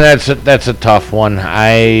 I know that's a tough one.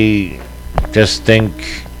 I just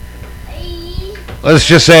think, let's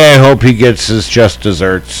just say I hope he gets his just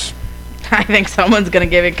desserts. I think someone's going to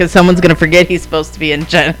give it because someone's going to forget he's supposed to be in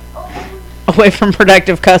away from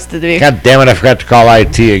protective custody. God damn it, I forgot to call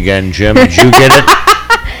IT again, Jim. Did you get it?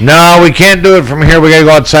 No, we can't do it from here. We got to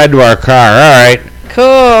go outside to our car. All right. Cool.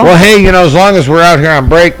 Well, hey, as long as we're out here on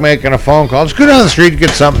break making a phone call, let's go down the street and get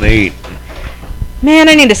something to eat. Man,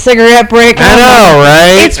 I need a cigarette break. I know,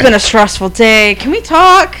 right? It's been a stressful day. Can we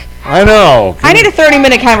talk? I know. I need a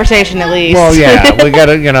 30-minute conversation at least. Well, yeah, we got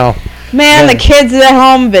to, Man, yeah. the kids at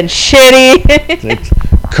home have been shitty.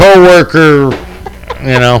 Co-worker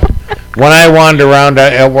You know, when I wander around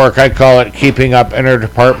at work, I call it keeping up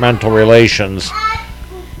interdepartmental relations.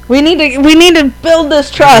 We need to build this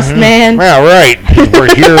trust, man. Yeah, right. 'Cause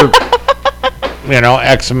we're here,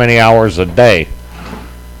 X many hours a day.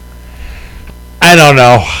 I don't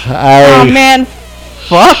know. Oh man,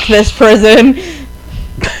 fuck this prison.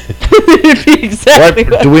 Exactly.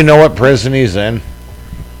 Do we know what prison he's in?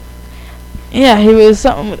 Yeah, he was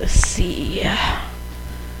something with a C.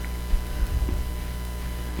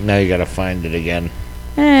 Now you gotta find it again.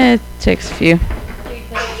 It takes a few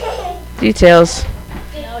details.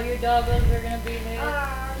 Now your doggos are gonna be here.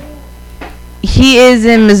 He is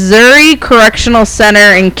in Missouri Correctional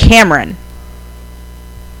Center in Cameron.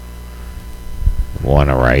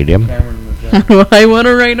 Wanna write him? I want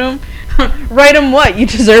to write him. Write him what? You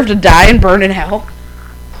deserve to die and burn in hell?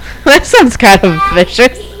 That sounds kind of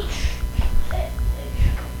vicious.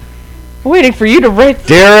 I'm waiting for you to write.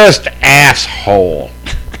 Dearest asshole,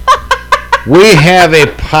 we have a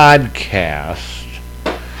podcast.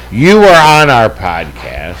 You are on our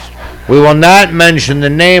podcast. We will not mention the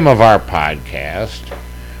name of our podcast.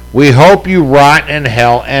 We hope you rot in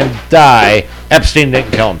hell and die. Epstein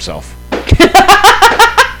didn't kill himself.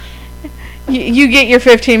 You get your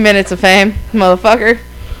 15 minutes of fame, motherfucker.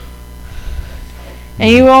 And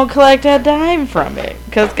you won't collect a dime from it.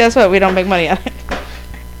 Because guess what? We don't make money on it.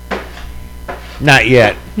 Not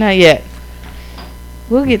yet. Not yet.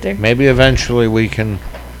 We'll get there. Maybe eventually we can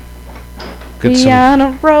get We some on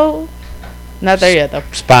a roll. Not there yet, though.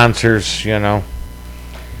 sponsors,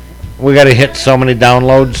 We got to hit so many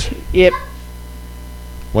downloads. Yep.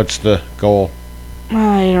 What's the goal?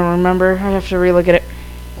 I don't remember. I have to relook at it.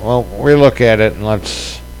 Well, we look at it and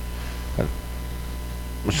let's.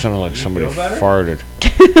 It sounded like somebody feel better? farted.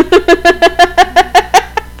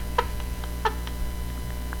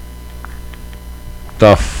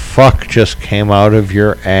 The fuck just came out of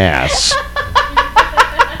your ass?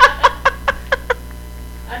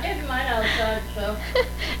 I did mine outside, so.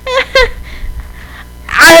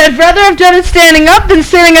 I'd rather have done it standing up than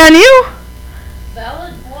sitting on you.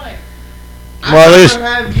 Valid point. Well, at least I'd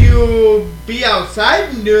rather have you be outside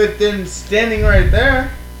and do it than standing right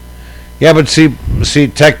there. yeah, but see,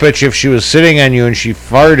 Tech Bitch, if she was sitting on you and she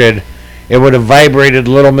farted, it would have vibrated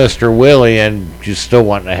Little Mr. Willie, and you still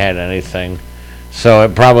wouldn't have had anything. So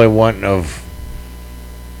it probably wouldn't have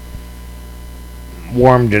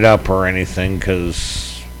warmed it up or anything,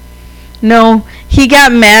 because No, he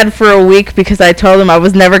got mad for a week because I told him I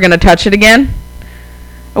was never going to touch it again.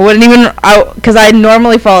 I wouldn't even, because I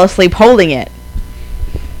normally fall asleep holding it.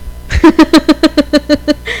 did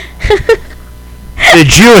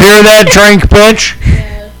you hear that, drink bitch?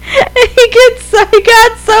 Yeah. He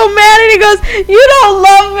got so mad and he goes, "You don't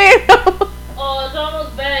love me." Oh, it's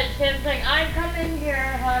almost bad. It's him saying, "I'm coming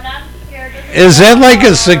here, hon. I'm scared." Is that like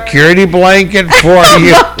a security blanket for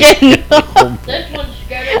you? Fucking no. This one's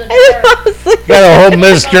scared of the I just dark. fell asleep. Got a whole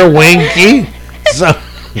Mr. Winky? So, I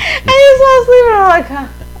just fell asleep and I'm like, huh.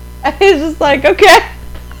 I was just like, okay.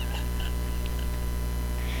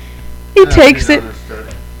 He takes it.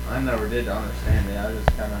 I never did understand it. I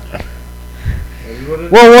just kind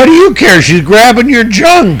of. well, what do you care? She's grabbing your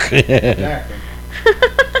junk. Exactly.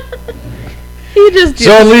 He just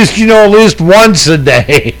So at least you know at least once a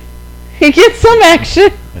day. he gets some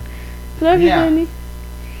action. Love you, Yeah. Danny.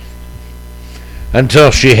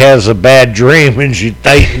 Until she has a bad dream and she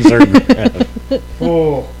tightens her.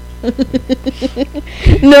 Oh.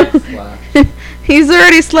 No, Slap. he's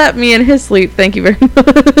already slapped me in his sleep. Thank you very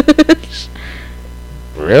much.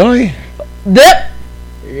 Really? Yep.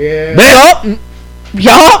 Yeah. Yup.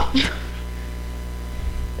 Yup.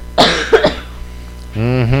 I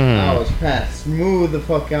Mm-hmm. was passed smooth the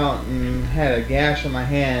fuck out and had a gash on my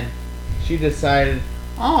hand. She decided,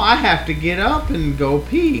 oh, I have to get up and go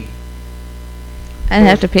pee. I didn't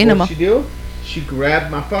have to pee no more. What'd she do? She grabbed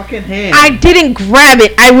my fucking hand. I didn't grab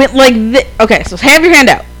it. I went like this. Okay, so have your hand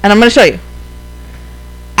out, and I'm gonna show you.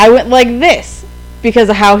 I went like this because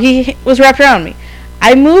of how he was wrapped around me.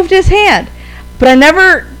 I moved his hand, but I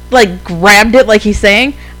never like grabbed it like he's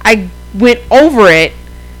saying. I went over it.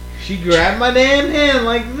 She grabbed my damn hand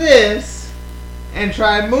like this and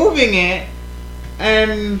tried moving it,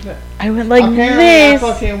 and I went like apparently this,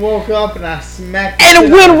 I fucking woke up and I smacked and it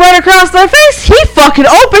shit went out of right across my face. He fucking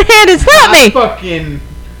open-handed slapped I me. fucking.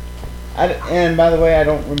 And by the way, I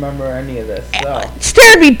don't remember any of this. So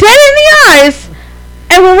Stared me dead in the eyes,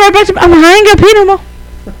 and went right back to. I ain't gonna pee no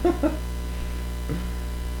more.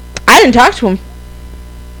 I didn't talk to him.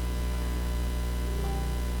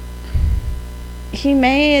 He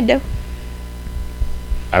mad though.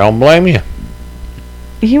 I don't blame you.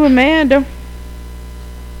 He was mad though.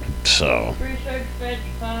 So so. Research bitch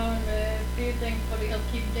found a few things, but he'll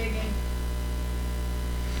keep digging.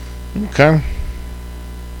 Okay.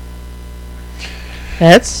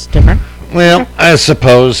 That's different. Well, I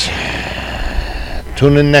suppose.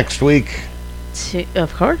 Tune in next week.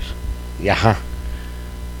 Of course. Yeah.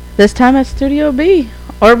 This time at Studio B.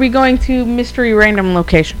 Or are we going to mystery random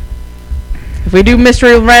location? If we do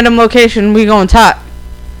mystery random location, we going top.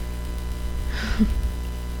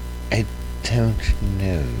 I don't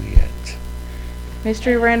know yet.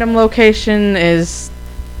 Mystery random location is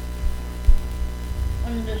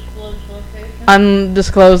Undisclosed location.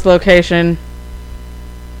 undisclosed location.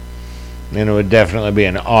 And it would definitely be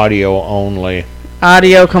an audio only.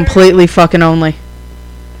 Audio completely fucking only.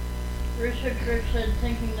 Research bitch said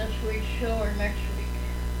thinking this week's show or next week?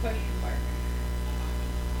 Question mark.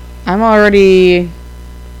 I'm already...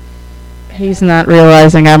 He's not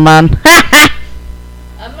realizing I'm on. I'm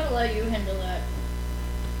gonna let you handle that.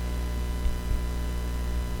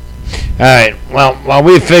 Alright, well, while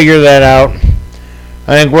we figure that out,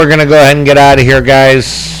 I think we're going to go ahead and get out of here,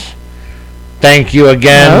 guys. Thank you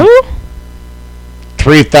again. Oh?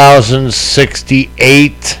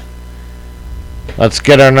 3,068. Let's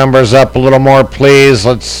get our numbers up a little more, please.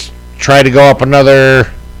 Let's try to go up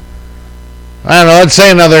another, I don't know, let's say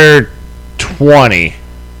another 20.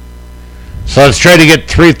 So let's try to get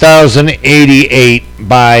 3,088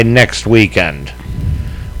 by next weekend.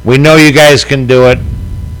 We know you guys can do it.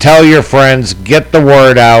 Tell your friends. Get the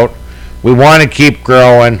word out. We want to keep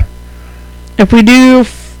growing. If we do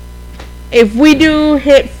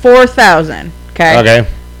hit 4,000, Okay.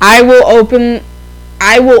 I will open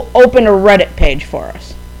a Reddit page for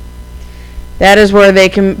us. That is where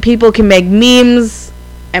people can make memes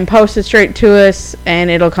and post it straight to us, and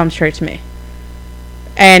it'll come straight to me.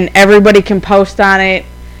 And everybody can post on it.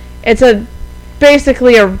 It's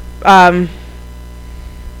basically it's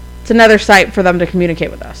another site for them to communicate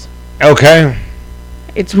with us. Okay.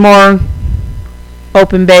 It's more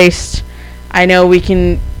open based. I know we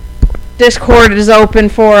can. Discord is open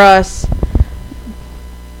for us.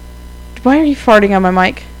 Why are you farting on my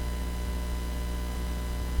mic?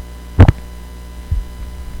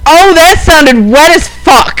 Oh, that sounded wet as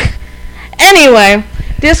fuck. Anyway,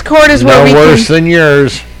 Discord is where we no worse can... than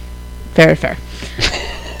yours. Fair.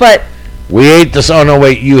 But We ate this. Oh no,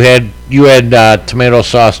 wait. You had tomato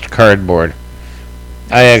sauced cardboard.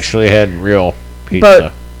 I actually had real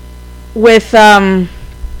pizza. But with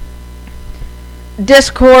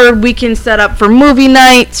Discord, we can set up for movie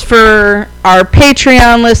nights for our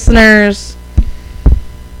Patreon listeners.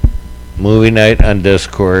 Movie night on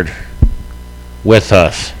Discord with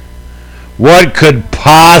us. What could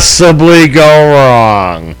possibly go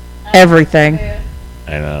wrong? Everything.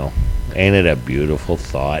 I know. Ain't it a beautiful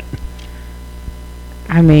thought?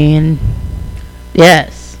 I mean,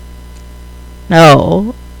 yes.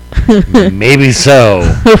 No. Maybe so.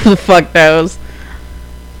 Who the fuck knows?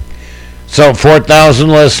 So 4,000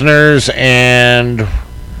 listeners, and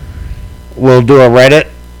we'll do a Reddit.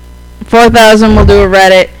 4,000, we'll do a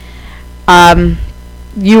Reddit.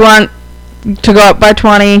 You want to go up by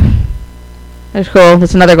 20? That's cool.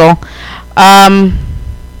 That's another goal. And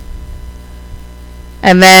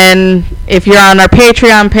then if you're on our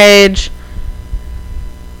Patreon page,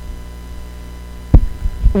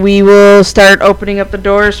 we will start opening up the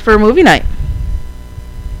doors for movie night.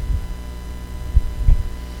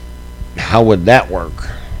 How would that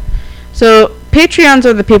work? So Patreons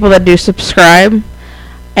are the people that do subscribe,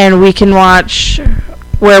 and we can watch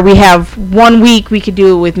where we have 1 week we could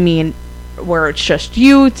do it with me, and where it's just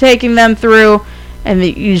you taking them through, and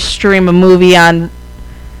that you stream a movie on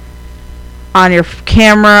your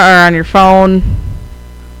camera or on your phone,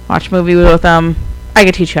 watch a movie with them. I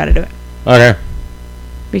can teach you how to do it. Okay.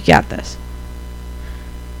 We got this.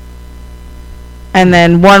 And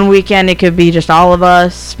then one weekend it could be just all of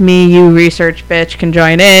us, me, you, research bitch can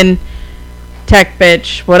join in, tech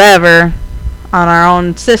bitch, whatever, on our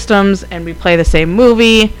own systems, and we play the same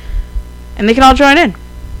movie, and they can all join in.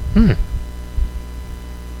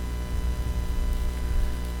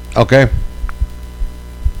 Okay.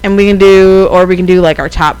 And we can do like our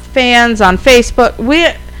top fans on Facebook.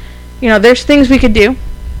 There's things we could do.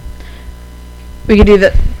 We could do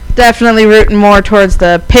that. Definitely rooting more towards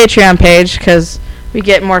the Patreon page because we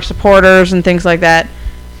get more supporters and things like that.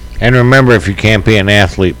 And remember, if you can't be an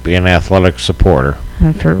athlete, be an athletic supporter.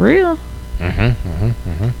 And for real.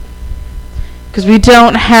 Mm-hmm. Because we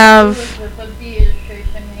don't have... If a bee is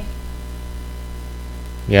chasing me.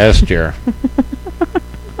 Yes, dear.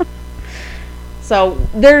 So,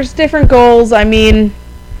 there's different goals. I mean,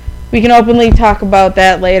 we can openly talk about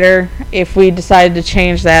that later if we decide to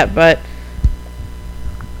change that, but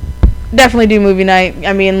definitely do movie night.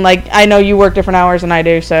 I mean, like, I know you work different hours than I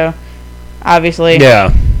do, so obviously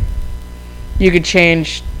Yeah. you could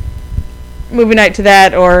change movie night to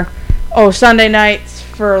that, or Sunday nights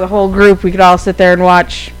for the whole group. We could all sit there and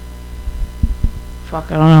watch.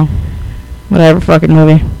 Fuck, I don't know. Whatever fucking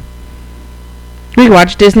movie. We could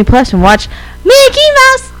watch Disney Plus and watch Mickey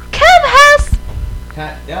Mouse Clubhouse.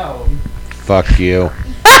 Hot dog. Fuck you.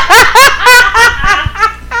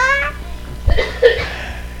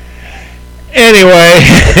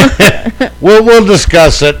 Anyway, we'll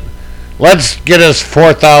discuss it. Let's get us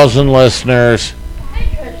 4,000 listeners.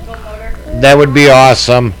 That would be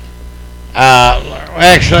awesome.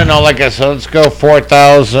 Actually, no, like I said, let's go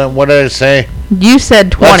 4,000. What did I say? You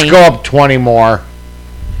said 20. Let's go up 20 more,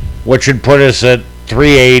 which would put us at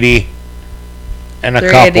 380 and a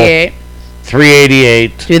couple. 388.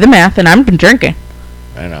 388. Do the math, and I'm drinking.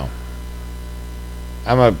 I know.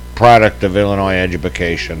 I'm a product of Illinois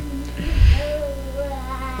education.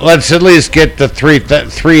 Let's at least get to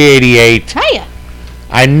 388. Hiya.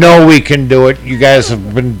 I know we can do it. You guys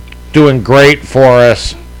have been doing great for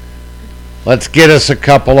us. Let's get us a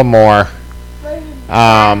couple of more.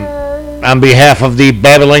 On behalf of the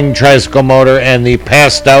babbling tricycle motor and the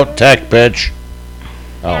passed out tech pitch.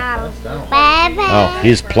 Oh,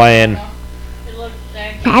 he's playing. It looks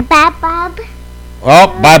sick. Oh,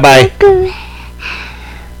 bye bye.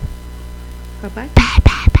 Bye-bye.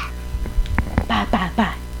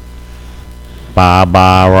 Bye-bye. Bye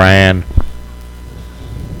bye, Ran.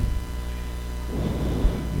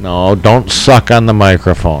 No, don't suck on the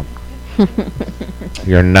microphone.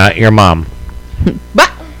 You're not your mom. Bye.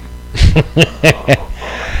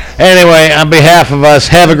 Anyway, on behalf of us,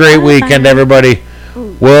 have a great weekend, everybody.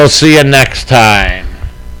 We'll see you next time.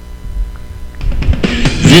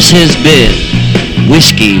 This has been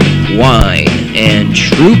Whiskey, Wine, and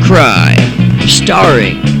True Crime,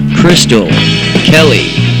 starring Crystal,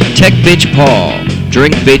 Kelly, Tech Bitch Paul,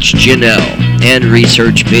 Drink Bitch Janelle, and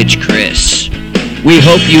Research Bitch Chris. We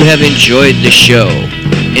hope you have enjoyed the show.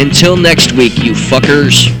 Until next week, you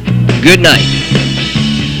fuckers, good night.